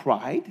our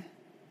pride.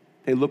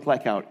 They look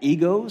like our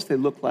egos. They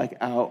look like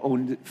our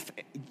own,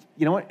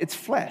 you know what, it's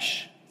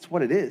flesh. It's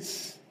what it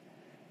is.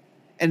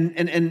 And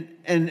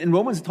in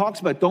Romans it talks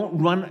about don't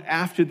run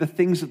after the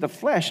things of the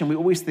flesh. And we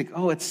always think,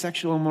 oh, it's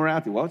sexual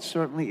immorality. Well, it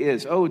certainly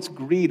is. Oh, it's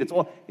greed.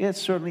 Yeah, it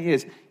certainly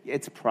is.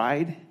 It's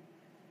pride.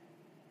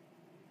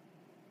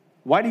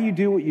 Why do you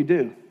do what you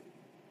do?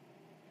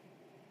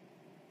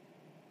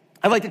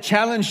 I'd like to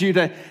challenge you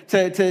to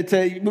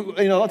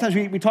a lot of times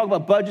we talk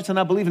about budgets, and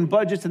I believe in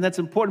budgets, and that's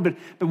important.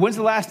 But when's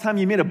the last time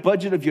you made a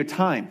budget of your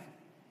time?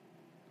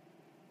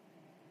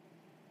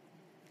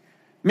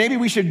 Maybe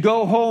we should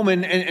go home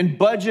and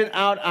budget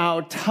out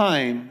our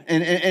time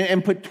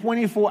and put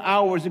 24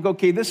 hours and go,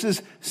 okay, this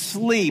is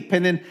sleep,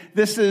 and then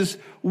this is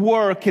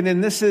work, and then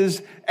this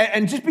is,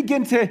 and just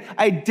begin to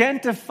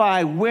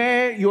identify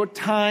where your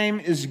time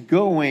is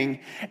going.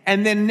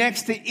 And then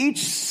next to each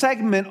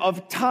segment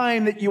of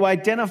time that you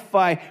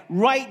identify,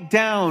 write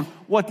down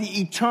what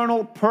the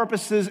eternal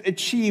purposes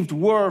achieved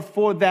were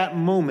for that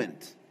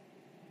moment.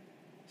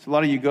 So a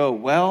lot of you go,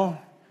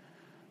 well,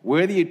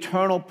 where the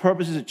eternal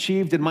purposes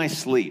achieved in my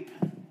sleep,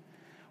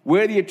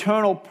 where the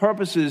eternal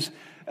purposes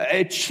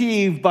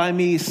achieved by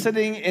me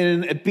sitting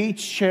in a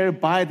beach chair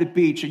by the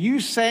beach. Are you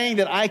saying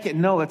that I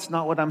can? No, that's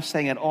not what I'm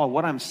saying at all.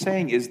 What I'm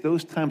saying is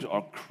those times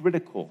are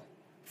critical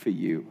for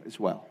you as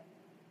well.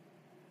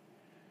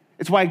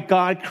 It's why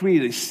God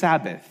created a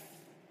Sabbath.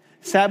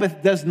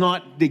 Sabbath does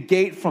not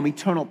negate from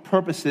eternal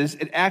purposes.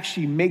 It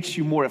actually makes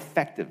you more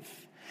effective.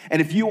 And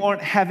if you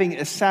aren't having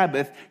a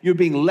Sabbath, you're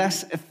being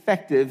less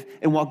effective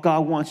in what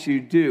God wants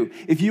you to do.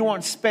 If you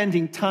aren't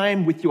spending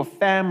time with your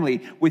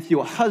family, with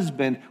your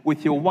husband,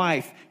 with your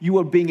wife, you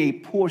are being a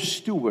poor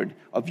steward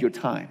of your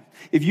time.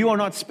 If you are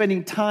not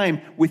spending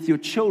time with your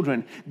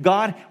children,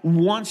 God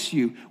wants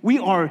you. We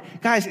are,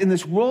 guys, in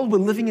this world we're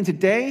living in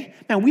today,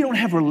 man, we don't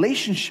have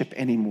relationship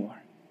anymore.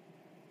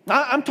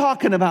 I'm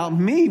talking about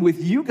me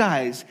with you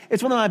guys.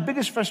 It's one of my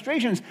biggest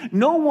frustrations.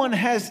 No one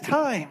has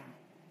time.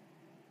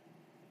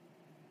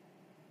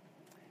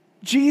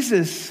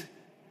 Jesus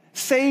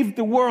saved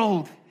the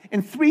world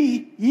in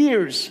 3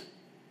 years.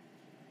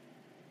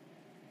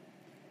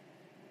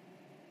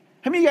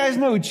 How many of you guys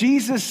know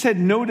Jesus said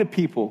no to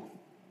people?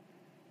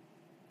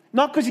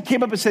 Not because he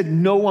came up and said,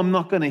 no, I'm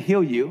not going to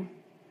heal you.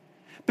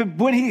 But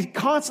when he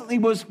constantly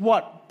was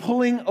what?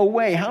 pulling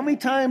away. How many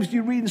times do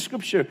you read in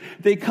Scripture,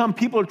 they come,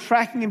 people are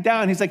tracking him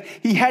down. He's like,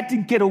 he had to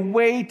get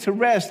away to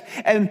rest.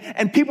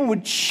 And people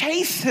would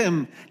chase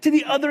him to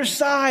the other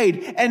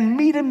side and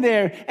meet him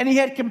there. And he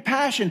had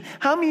compassion.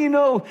 How many of you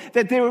know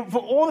that for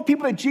all the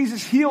people that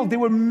Jesus healed, there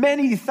were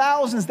many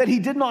thousands that he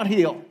did not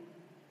heal?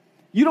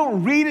 You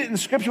don't read it in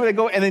Scripture where they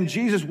go, and then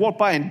Jesus walked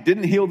by and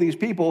didn't heal these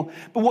people.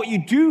 But what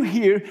you do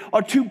hear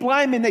are two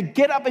blind men that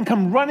get up and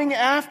come running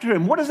after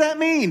him. What does that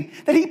mean?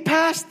 That he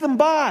passed them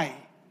by.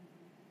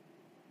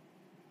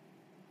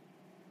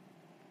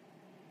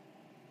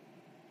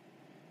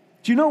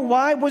 Do you know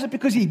why? Was it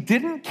because he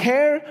didn't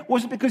care?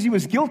 Was it because he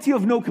was guilty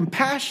of no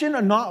compassion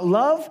or not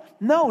love?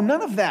 No,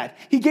 none of that.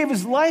 He gave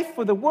his life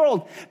for the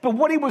world. But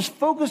what he was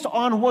focused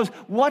on was,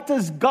 what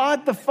does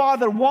God the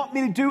Father want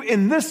me to do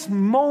in this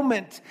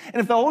moment? And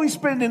if the Holy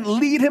Spirit didn't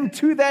lead him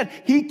to that,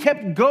 he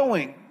kept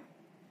going.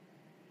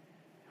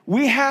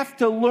 We have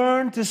to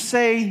learn to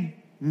say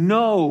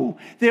no.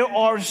 There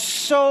are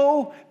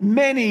so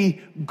many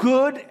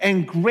good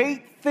and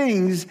great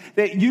things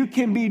that you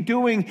can be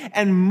doing,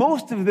 and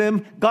most of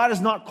them God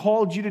has not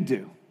called you to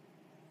do.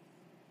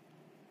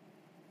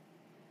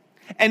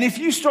 And if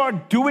you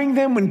start doing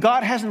them when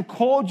God hasn't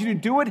called you to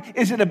do it,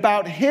 is it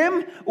about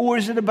him or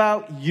is it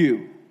about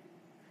you?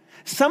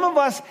 Some of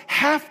us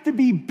have to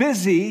be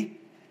busy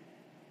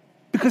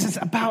because it's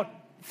about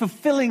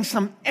fulfilling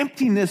some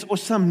emptiness or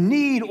some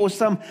need or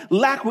some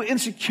lack or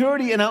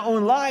insecurity in our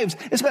own lives.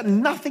 It's got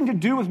nothing to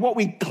do with what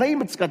we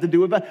claim it's got to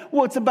do with.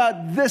 Well, it's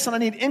about this, and I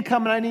need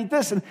income, and I need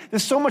this, and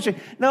there's so much.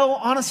 No,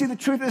 honestly, the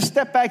truth is,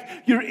 step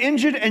back. You're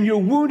injured and you're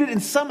wounded,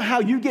 and somehow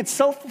you get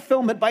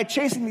self-fulfillment by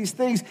chasing these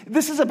things.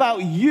 This is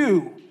about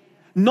you,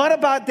 not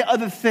about the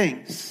other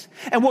things.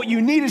 And what you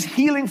need is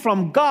healing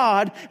from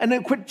God, and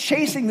then quit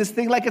chasing this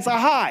thing like it's a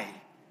high.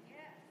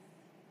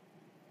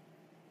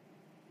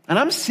 And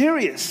I'm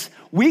serious.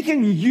 We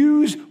can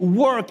use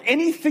work,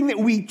 anything that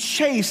we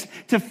chase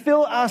to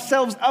fill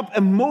ourselves up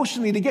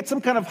emotionally, to get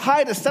some kind of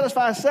high to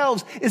satisfy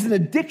ourselves, is an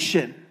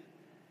addiction.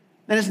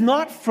 And it's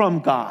not from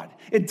God.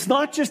 It's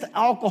not just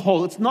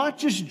alcohol. It's not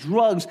just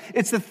drugs.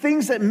 It's the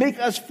things that make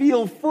us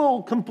feel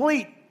full,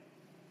 complete.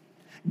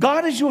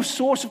 God is your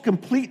source of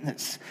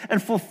completeness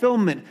and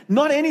fulfillment,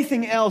 not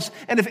anything else.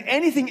 And if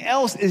anything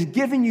else is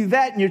giving you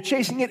that and you're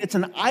chasing it, it's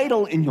an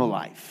idol in your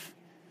life.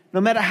 No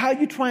matter how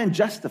you try and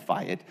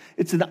justify it,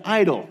 it's an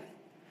idol.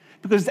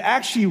 Because it's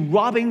actually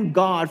robbing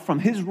God from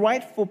his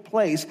rightful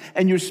place,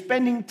 and you're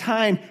spending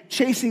time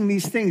chasing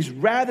these things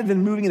rather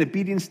than moving in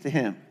obedience to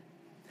him.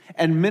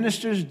 And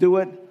ministers do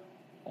it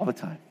all the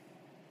time.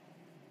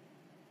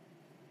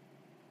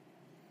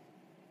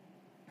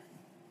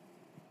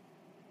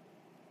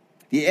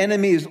 The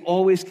enemy is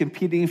always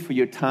competing for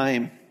your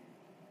time.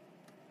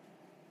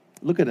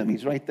 Look at him,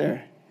 he's right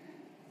there.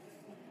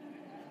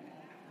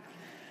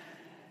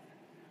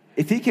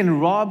 If he can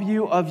rob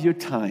you of your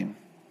time,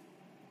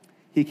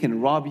 he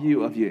can rob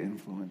you of your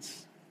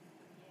influence.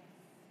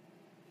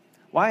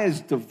 Why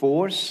is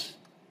divorce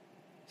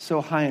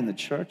so high in the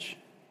church?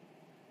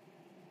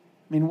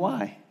 I mean,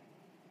 why?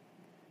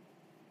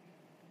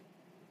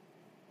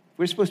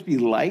 We're supposed to be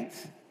light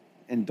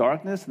and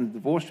darkness, and the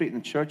divorce rate in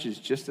the church is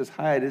just as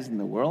high as it is in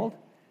the world.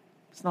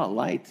 It's not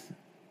light.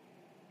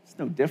 It's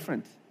no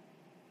different.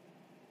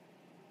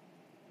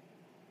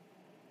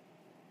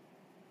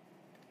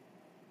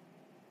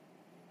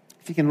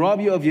 If he can rob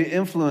you of your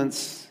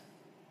influence,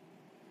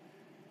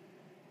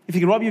 if he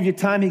can rob you of your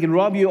time, he can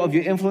rob you of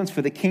your influence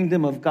for the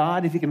kingdom of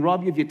God. If he can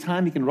rob you of your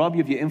time, he can rob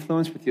you of your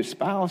influence with your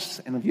spouse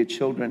and of your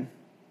children.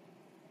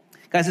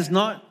 Guys, it's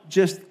not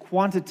just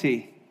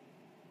quantity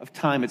of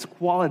time, it's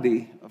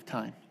quality of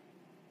time.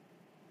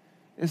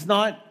 It's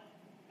not,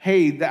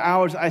 hey, the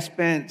hours I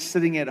spent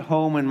sitting at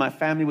home and my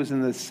family was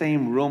in the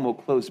same room or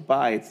close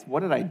by. It's what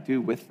did I do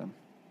with them?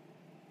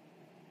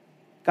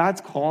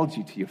 God's called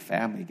you to your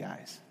family,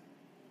 guys.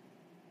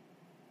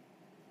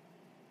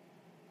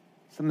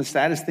 Some of the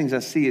saddest things I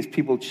see is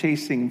people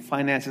chasing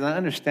finances. I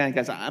understand,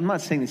 guys, I'm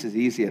not saying this is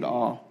easy at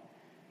all.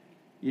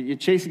 You're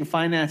chasing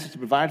finances to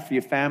provide for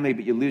your family,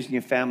 but you're losing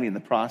your family in the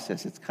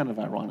process. It's kind of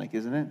ironic,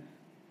 isn't it?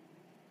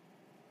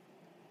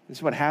 This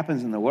is what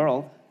happens in the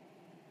world.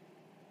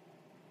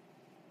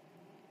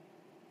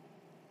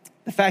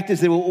 The fact is,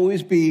 there will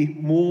always be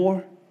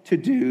more to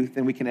do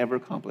than we can ever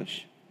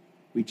accomplish.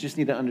 We just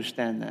need to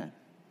understand that.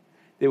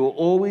 There will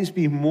always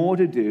be more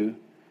to do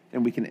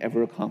than we can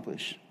ever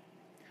accomplish.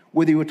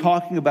 Whether you're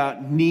talking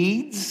about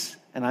needs,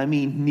 and I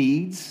mean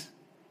needs,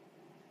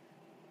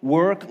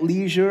 work,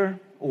 leisure,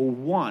 or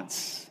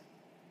wants,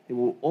 there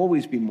will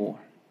always be more.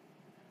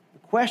 The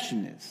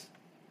question is,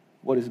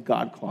 what is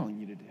God calling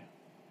you to do?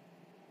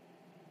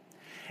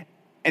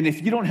 And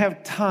if you don't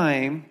have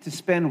time to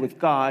spend with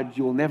God,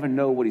 you will never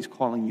know what he's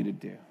calling you to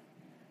do.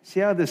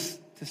 See how this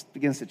just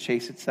begins to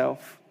chase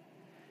itself?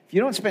 If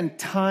you don't spend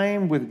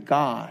time with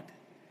God,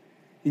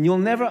 then you'll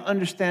never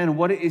understand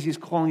what it is he's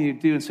calling you to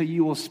do. And so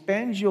you will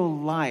spend your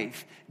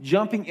life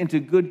jumping into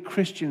good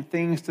Christian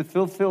things to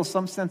fulfill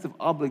some sense of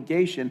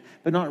obligation,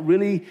 but not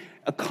really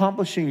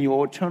accomplishing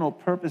your eternal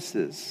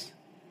purposes.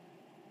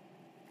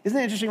 Isn't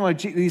it interesting why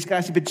these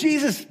guys say, but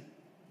Jesus,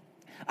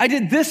 I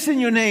did this in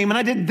your name, and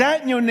I did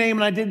that in your name,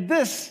 and I did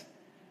this.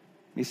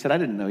 He said, I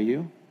didn't know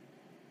you.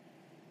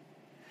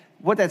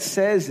 What that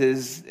says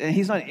is, and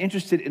he's not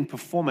interested in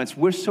performance.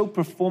 We're so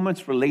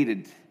performance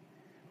related,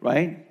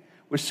 right?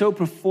 We're so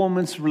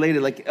performance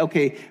related. Like,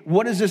 okay,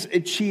 what is this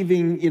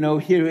achieving,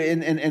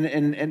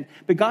 here?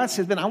 But God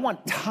says, man, I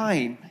want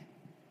time.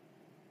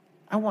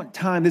 I want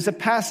time. There's a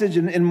passage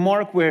in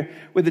Mark where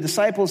the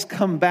disciples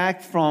come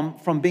back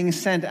from being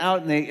sent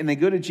out, and they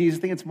go to Jesus.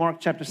 I think it's Mark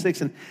chapter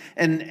 6,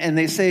 and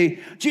they say,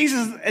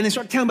 Jesus, and they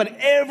start telling about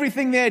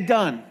everything they had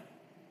done.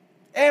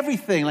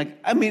 Everything. You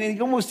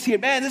can almost hear,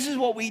 man, this is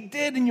what we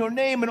did in your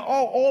name, and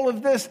all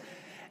of this.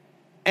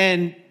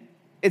 And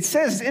it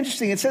says, it's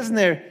interesting, it says in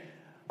there,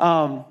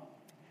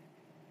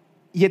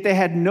 yet they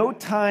had no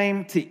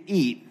time to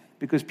eat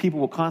because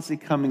people were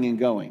constantly coming and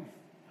going.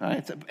 All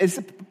right? It's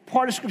a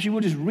part of Scripture we'll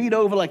just read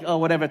over like, oh,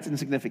 whatever, it's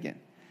insignificant.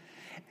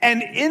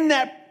 And in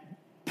that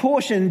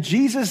portion,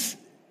 this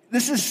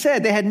is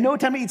said, they had no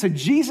time to eat. So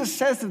Jesus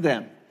says to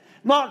them,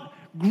 not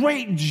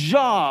great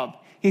job.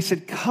 He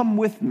said, come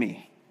with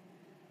me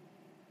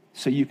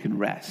so you can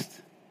rest.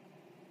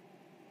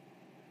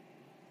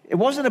 It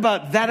wasn't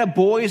about that,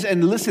 boys,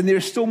 and listen,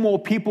 there's still more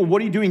people.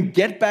 What are you doing?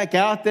 Get back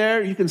out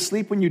there. You can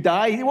sleep when you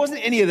die. It wasn't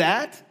any of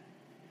that.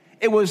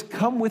 It was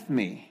come with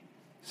me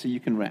so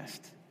you can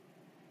rest.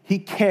 He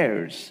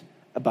cares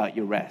about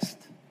your rest.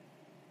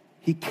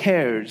 He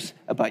cares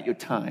about your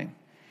time.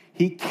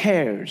 He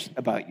cares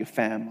about your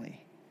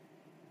family.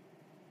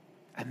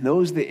 And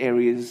those are the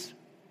areas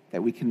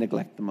that we can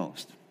neglect the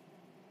most.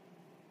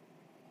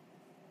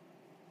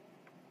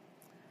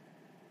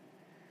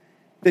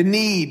 The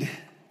need,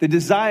 the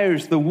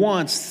desires, the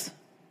wants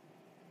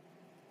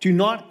do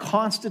not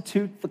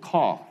constitute the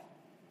call.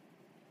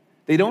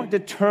 They don't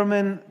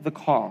determine the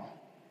call.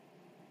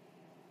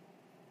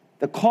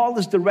 The call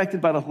is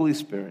directed by the Holy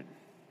Spirit.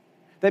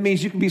 That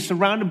means you can be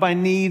surrounded by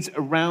needs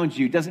around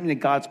you. It doesn't mean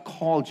that God's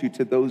called you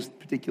to those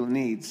particular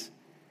needs.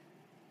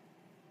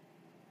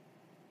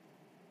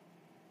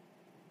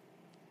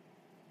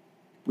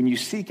 When you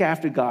seek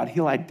after God,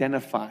 He'll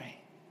identify.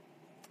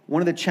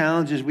 One of the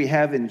challenges we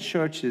have in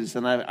churches,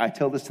 and I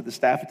tell this to the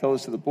staff, I tell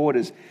this to the board,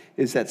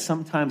 is that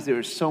sometimes there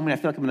are so many, I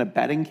feel like I'm in a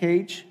batting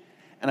cage,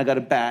 and I got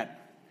a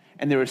bat,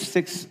 and there are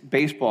 6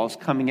 baseballs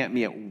coming at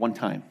me at one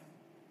time.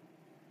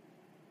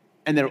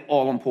 And they're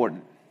all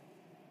important.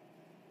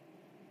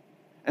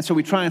 And so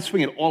we try and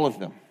swing at all of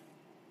them,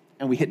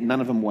 and we hit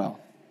none of them well.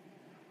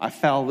 I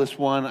foul this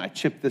one, I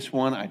chip this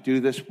one, I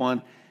do this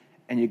one,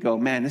 and you go,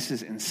 man, this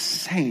is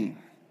insane.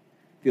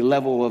 The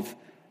level of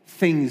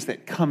things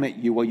that come at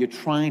you while you're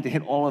trying to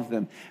hit all of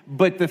them.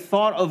 But the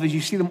thought of, as you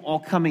see them all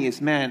coming,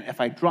 is, man,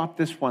 if I drop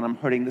this one, I'm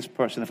hurting this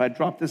person. If I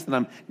drop this, then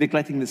I'm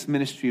neglecting this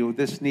ministry or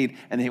this need.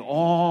 And they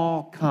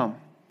all come.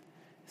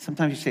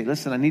 Sometimes you say,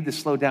 listen, I need to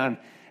slow down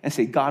and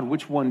say, God,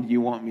 which one do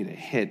you want me to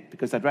hit?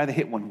 Because I'd rather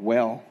hit one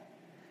well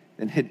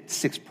than hit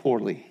 6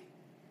 poorly.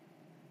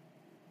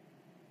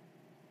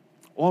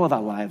 All of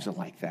our lives are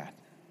like that.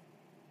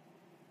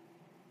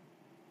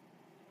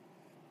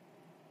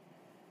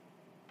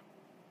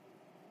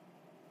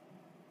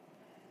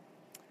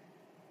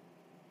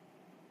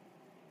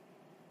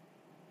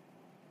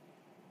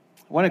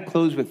 I want to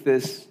close with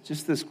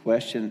just this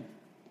question.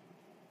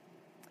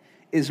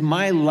 Is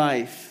my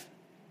life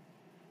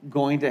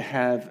going to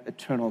have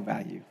eternal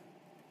value?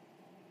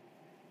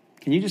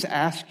 Can you just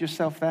ask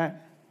yourself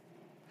that?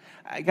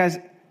 Guys,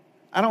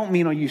 I don't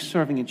mean are you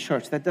serving in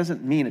church. That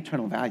doesn't mean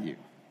eternal value.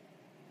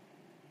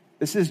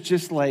 This is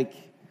just like,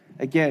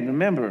 again,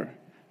 remember,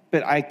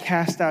 but I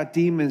cast out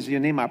demons in your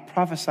name. I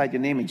prophesied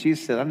your name, and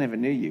Jesus said, I never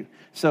knew you.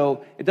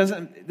 So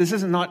this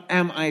isn't not,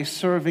 am I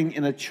serving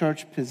in a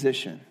church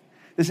position?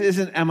 This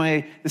isn't, am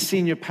I the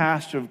senior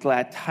pastor of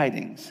Glad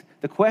Tidings?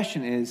 The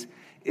question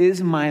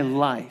is my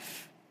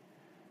life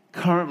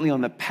currently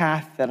on the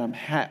path that I'm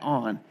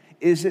on,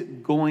 is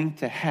it going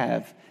to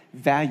have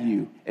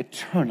value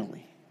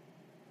eternally?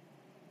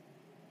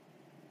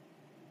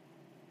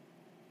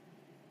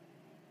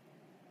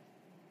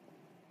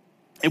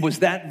 It was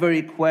that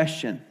very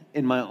question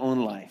in my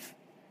own life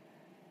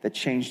that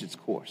changed its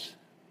course.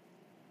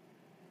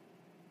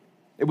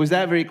 It was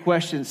that very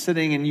question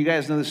sitting, and you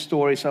guys know the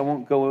story, so I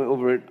won't go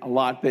over it a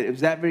lot, but it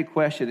was that very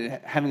question,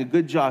 having a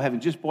good job,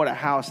 having just bought a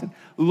house, and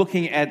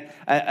looking at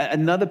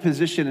another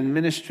position in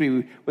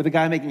ministry with a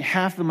guy making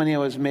half the money I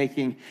was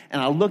making,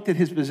 and I looked at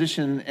his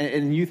position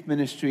in youth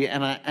ministry,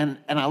 and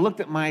I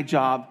looked at my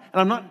job, and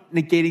I'm not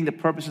negating the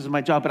purposes of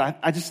my job, but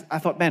I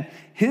thought, man,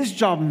 his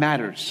job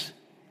matters.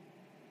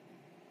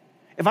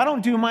 If I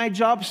don't do my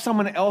job,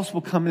 someone else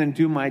will come in and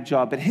do my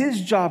job. But his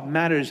job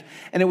matters.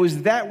 And it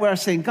was that where I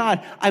was saying,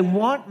 God, I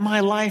want my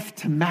life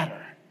to matter.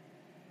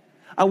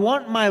 I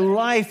want my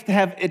life to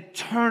have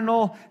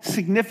eternal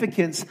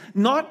significance.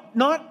 Not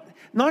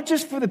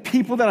just for the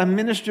people that I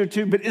minister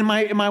to, but in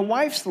my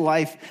wife's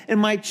life, in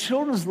my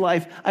children's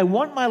life. I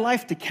want my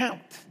life to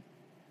count.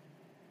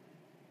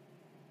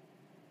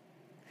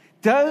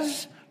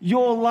 Does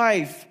your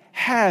life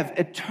have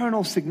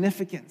eternal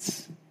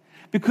significance?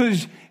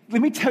 Because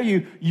let me tell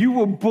you, you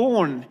were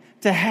born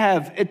to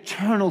have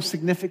eternal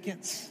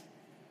significance.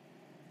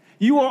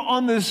 You are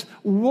on this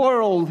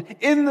world,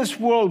 in this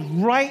world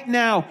right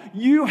now.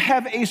 You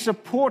have a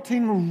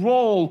supporting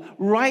role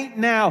right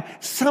now.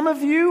 Some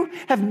of you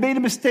have made a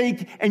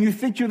mistake and you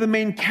think you're the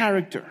main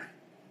character.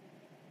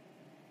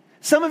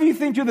 Some of you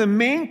think you're the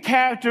main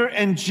character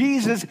and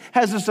Jesus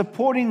has a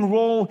supporting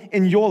role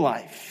in your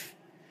life.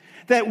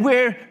 That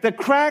where the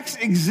cracks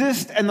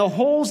exist and the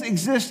holes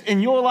exist in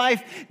your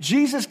life,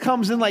 Jesus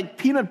comes in like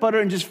peanut butter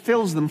and just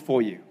fills them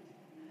for you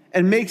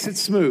and makes it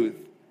smooth.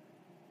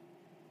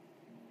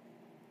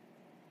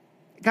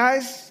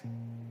 Guys,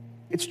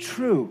 it's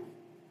true.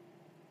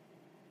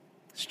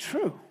 It's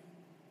true.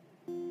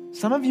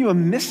 Some of you are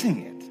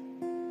missing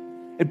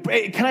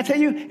it. Can I tell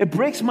you, it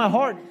breaks my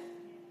heart.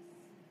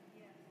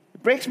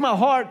 It breaks my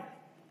heart.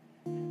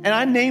 And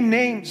I name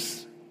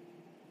names.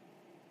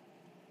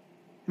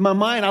 In my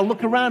mind, I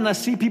look around and I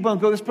see people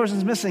and go, this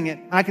person's missing it.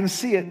 I can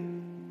see it.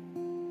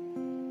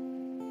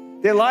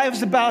 Their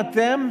lives about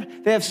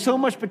them. They have so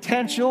much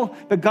potential,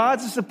 but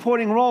God's a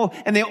supporting role.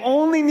 And they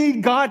only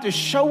need God to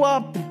show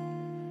up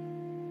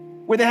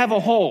where they have a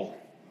hole.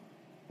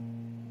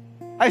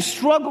 I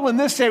struggle in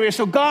this area,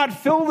 so God,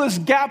 fill this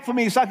gap for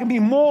me so I can be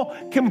more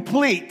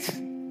complete.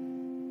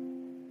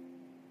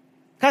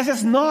 Guys,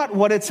 that's not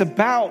what it's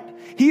about.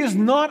 He is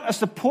not a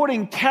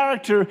supporting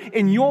character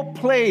in your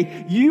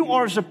play. You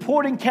are a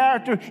supporting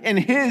character in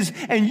His,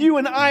 and you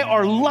and I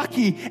are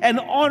lucky and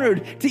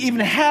honored to even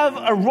have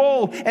a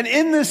role. And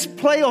in this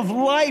play of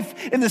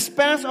life, in the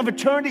span of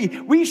eternity,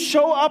 we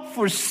show up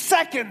for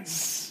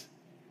seconds.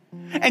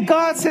 And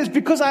God says,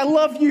 because I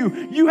love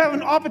you, you have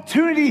an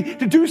opportunity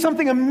to do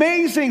something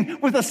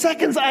amazing with the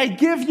seconds I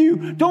give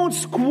you. Don't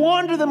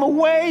squander them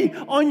away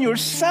on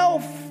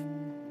yourself.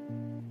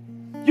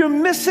 You're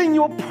missing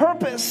your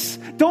purpose.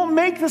 Don't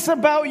make this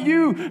about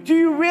you. Do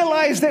you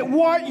realize that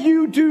what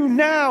you do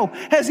now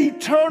has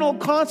eternal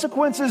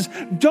consequences?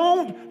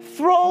 Don't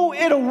throw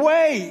it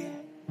away.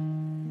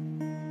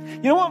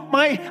 You know what?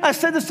 I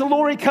said this to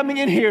Lori coming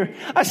in here.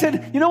 I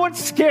said, you know what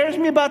scares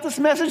me about this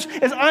message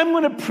is I'm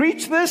going to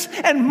preach this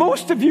and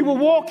most of you will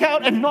walk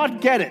out and not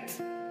get it.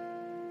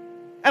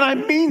 And I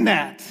mean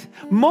that.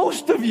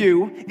 Most of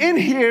you in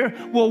here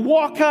will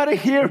walk out of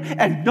here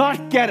and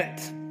not get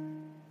it.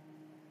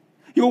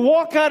 You'll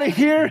walk out of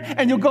here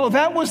and you'll go,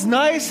 that was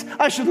nice.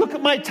 I should look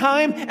at my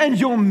time, and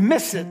you'll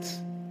miss it.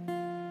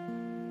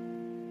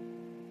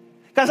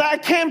 Guys, I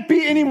can't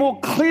be any more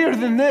clear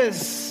than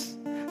this.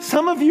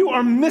 Some of you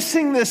are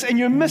missing this, and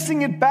you're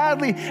missing it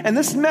badly. And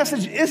this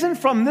message isn't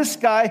from this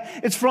guy.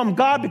 It's from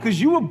God, because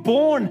you were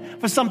born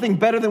for something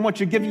better than what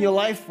you're giving your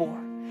life for.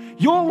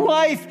 Your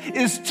life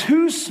is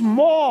too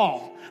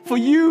small for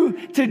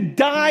you to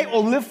die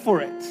or live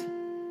for it.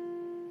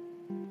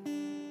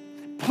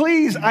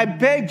 Please, I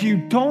beg you,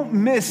 don't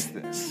miss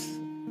this.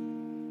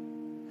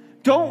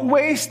 Don't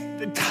waste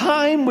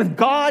time with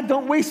God.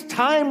 Don't waste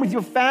time with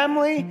your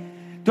family.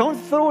 Don't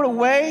throw it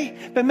away.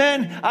 But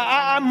man,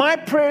 my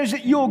prayer is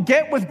that you'll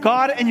get with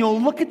God and you'll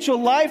look at your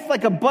life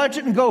like a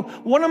budget and go,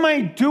 what am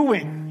I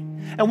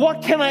doing? And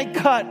what can I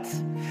cut?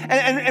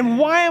 And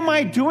why am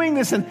I doing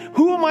this? And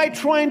who am I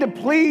trying to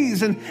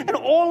please? And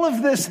all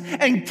of this.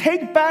 And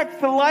take back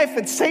the life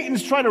that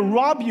Satan's trying to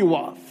rob you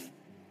of.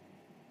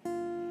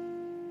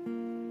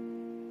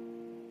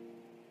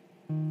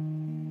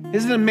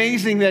 Isn't it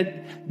amazing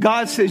that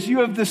God says you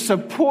have the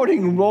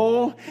supporting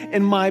role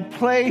in my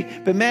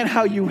play, but man,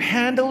 how you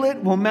handle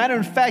it will matter.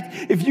 In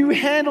fact, if you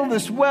handle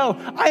this well,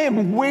 I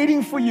am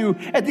waiting for you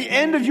at the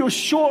end of your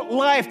short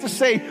life to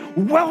say,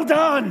 well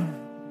done,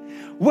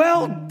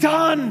 well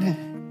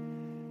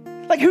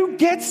done. Like, who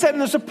gets that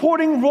in a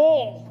supporting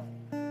role?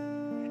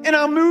 In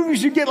our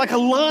movies, you get like a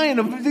line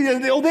of,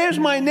 oh, there's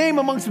my name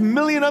amongst a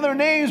million other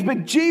names.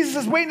 But Jesus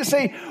is waiting to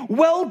say,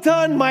 well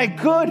done, my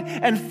good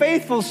and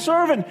faithful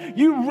servant.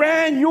 You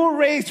ran your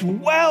race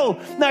well.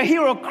 Now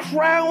here are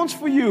crowns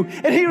for you.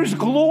 And here's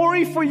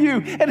glory for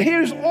you. And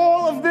here's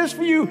all of this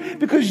for you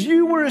because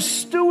you were a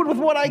steward with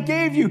what I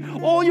gave you.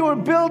 All your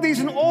abilities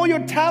and all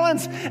your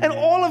talents and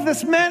all of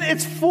this, man,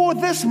 it's for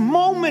this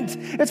moment.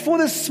 It's for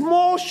this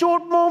small,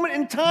 short moment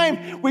in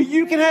time where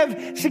you can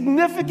have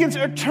significance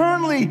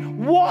eternally.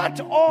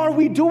 What are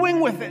we doing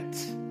with it?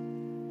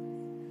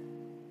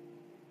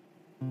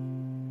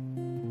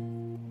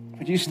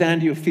 Would you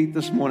stand to your feet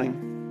this morning?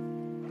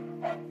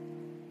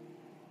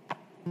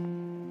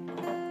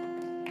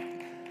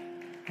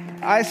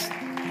 I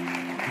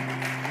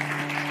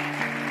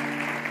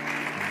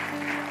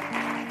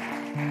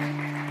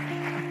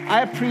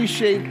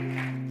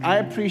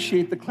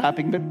appreciate the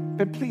clapping,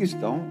 but please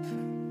don't.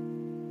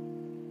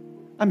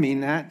 I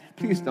mean that.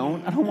 Please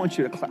don't. I don't want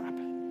you to clap.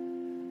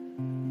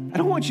 I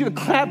don't want you to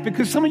clap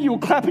because some of you will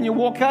clap and you'll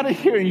walk out of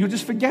here and you'll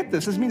just forget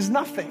this. This means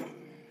nothing.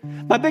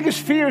 My biggest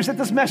fear is that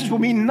this message will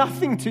mean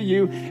nothing to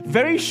you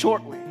very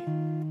shortly.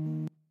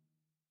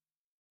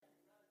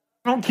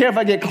 I don't care if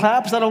I get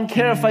claps. I don't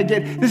care if I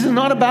get... This is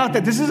not about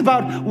that. This is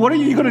about what are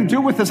you going to do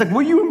with this? Like,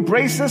 will you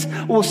embrace this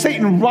or will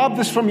Satan rob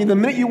this from you the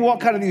minute you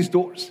walk out of these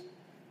doors?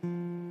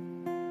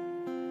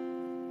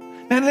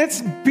 Man,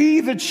 let's be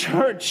the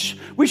church.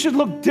 We should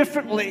look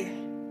differently.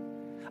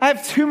 I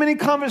have too many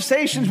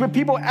conversations where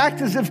people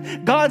act as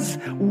if God's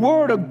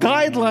word or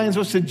guidelines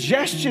or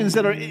suggestions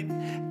that are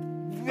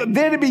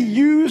there to be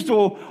used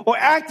or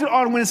acted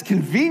on when it's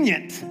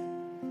convenient.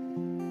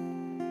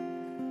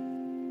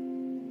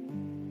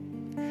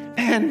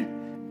 And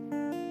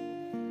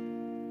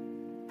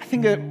I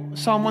think of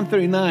Psalm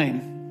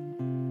 139.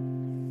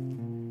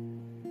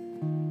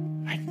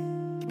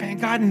 Man,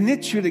 God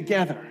knit you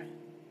together.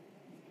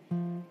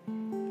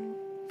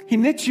 He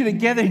knit you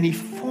together and He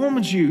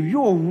formed you.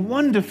 You are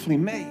wonderfully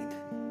made.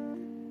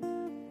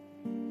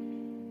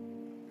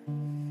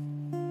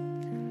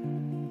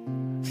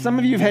 Some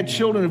of you have had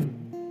children who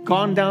have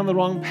gone down the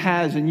wrong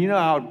paths, and you know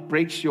how it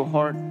breaks your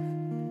heart.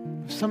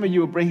 Some of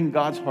you are breaking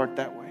God's heart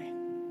that way.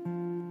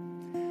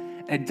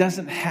 And it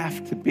doesn't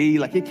have to be.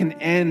 Like, it can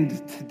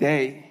end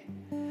today.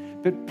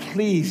 But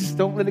please,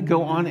 don't let it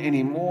go on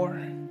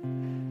anymore.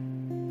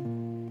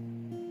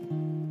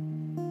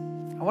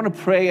 I want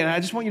to pray, and I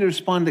just want you to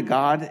respond to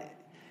God.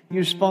 You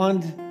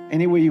respond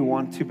any way you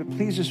want to, but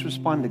please just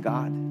respond to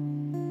God.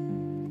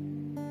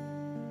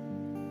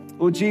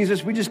 Lord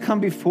Jesus, we just come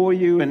before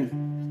you, and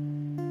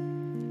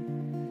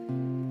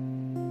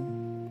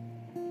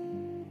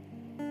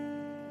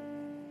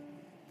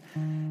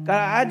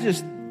God,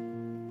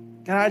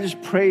 I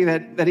just pray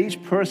that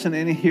each person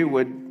in here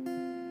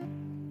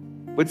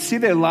would see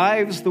their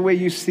lives the way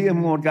you see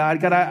them, Lord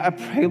God. God, I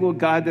pray, Lord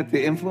God, that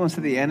the influence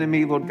of the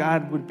enemy, Lord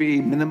God, would be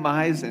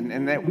minimized,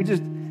 and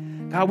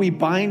that we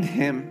bind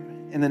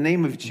him in the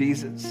name of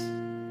Jesus.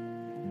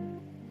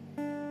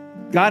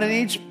 God, in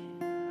each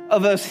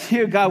of us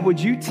here, God, would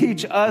you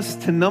teach us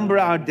to number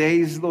our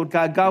days, Lord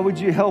God? God, would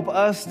you help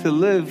us to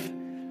live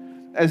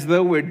as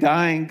though we're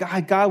dying?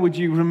 God, would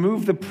you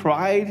remove the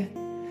pride?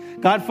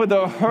 God, for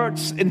the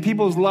hurts in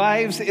people's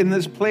lives in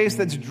this place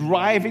that's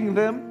driving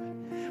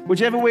them,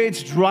 whichever way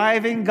it's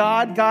driving,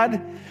 God,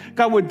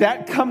 would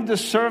that come to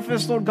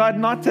surface, Lord God,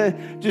 not to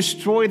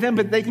destroy them,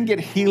 but they can get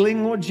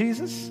healing, Lord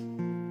Jesus?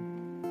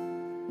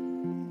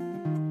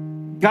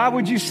 God,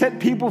 would you set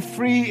people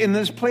free in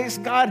this place?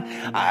 God,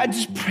 I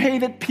just pray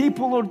that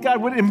people, Lord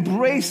God, would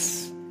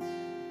embrace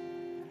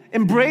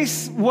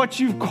what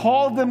you've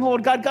called them,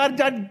 Lord God.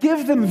 God,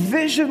 give them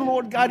vision,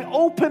 Lord God.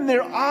 Open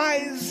their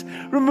eyes.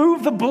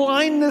 Remove the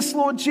blindness,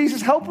 Lord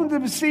Jesus. Help them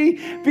to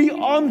see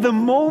beyond the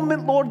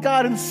moment, Lord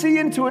God, and see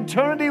into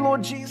eternity,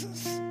 Lord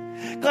Jesus.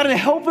 God, and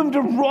help them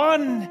to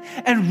run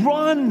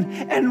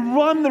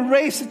the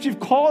race that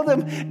you've called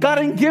them. God,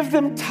 and give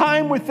them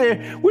time with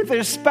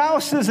their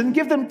spouses, and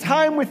give them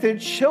time with their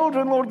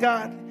children, Lord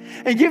God.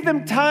 And give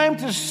them time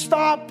to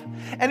stop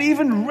and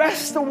even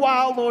rest a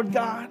while, Lord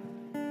God.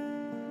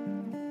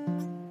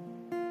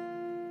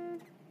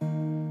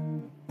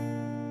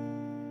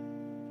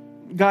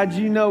 God,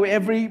 you know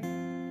every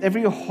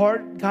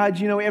heart. God,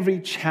 you know every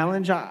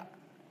challenge. I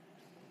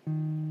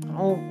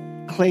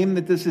don't claim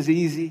that this is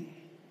easy.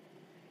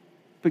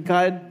 But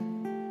God,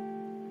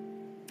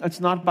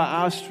 it's not by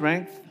our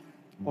strength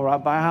or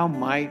by our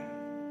might,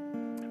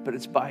 but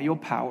it's by your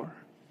power.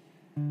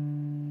 I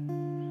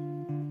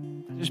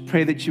just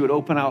pray that you would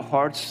open our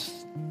hearts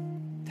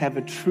to have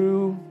a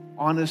true,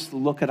 honest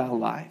look at our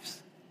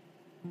lives.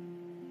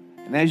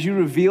 And as you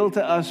reveal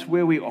to us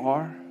where we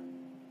are,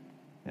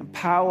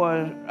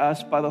 empower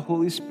us by the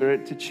Holy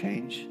Spirit to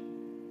change.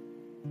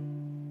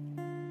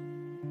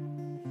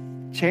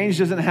 Change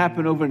doesn't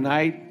happen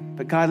overnight,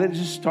 but God, let it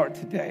just start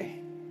today.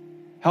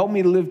 Help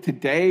me to live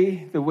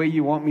today the way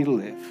you want me to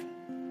live.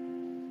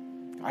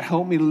 God,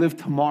 help me to live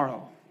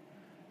tomorrow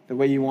the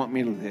way you want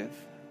me to live.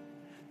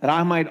 That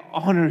I might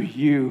honor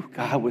you,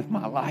 God, with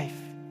my life.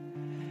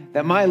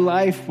 That my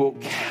life will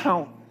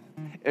count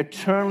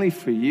eternally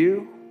for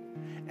you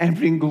and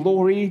bring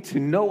glory to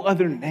no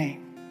other name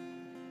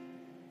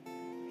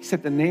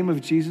except the name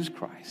of Jesus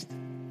Christ.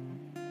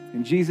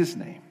 In Jesus'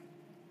 name,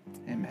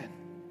 amen.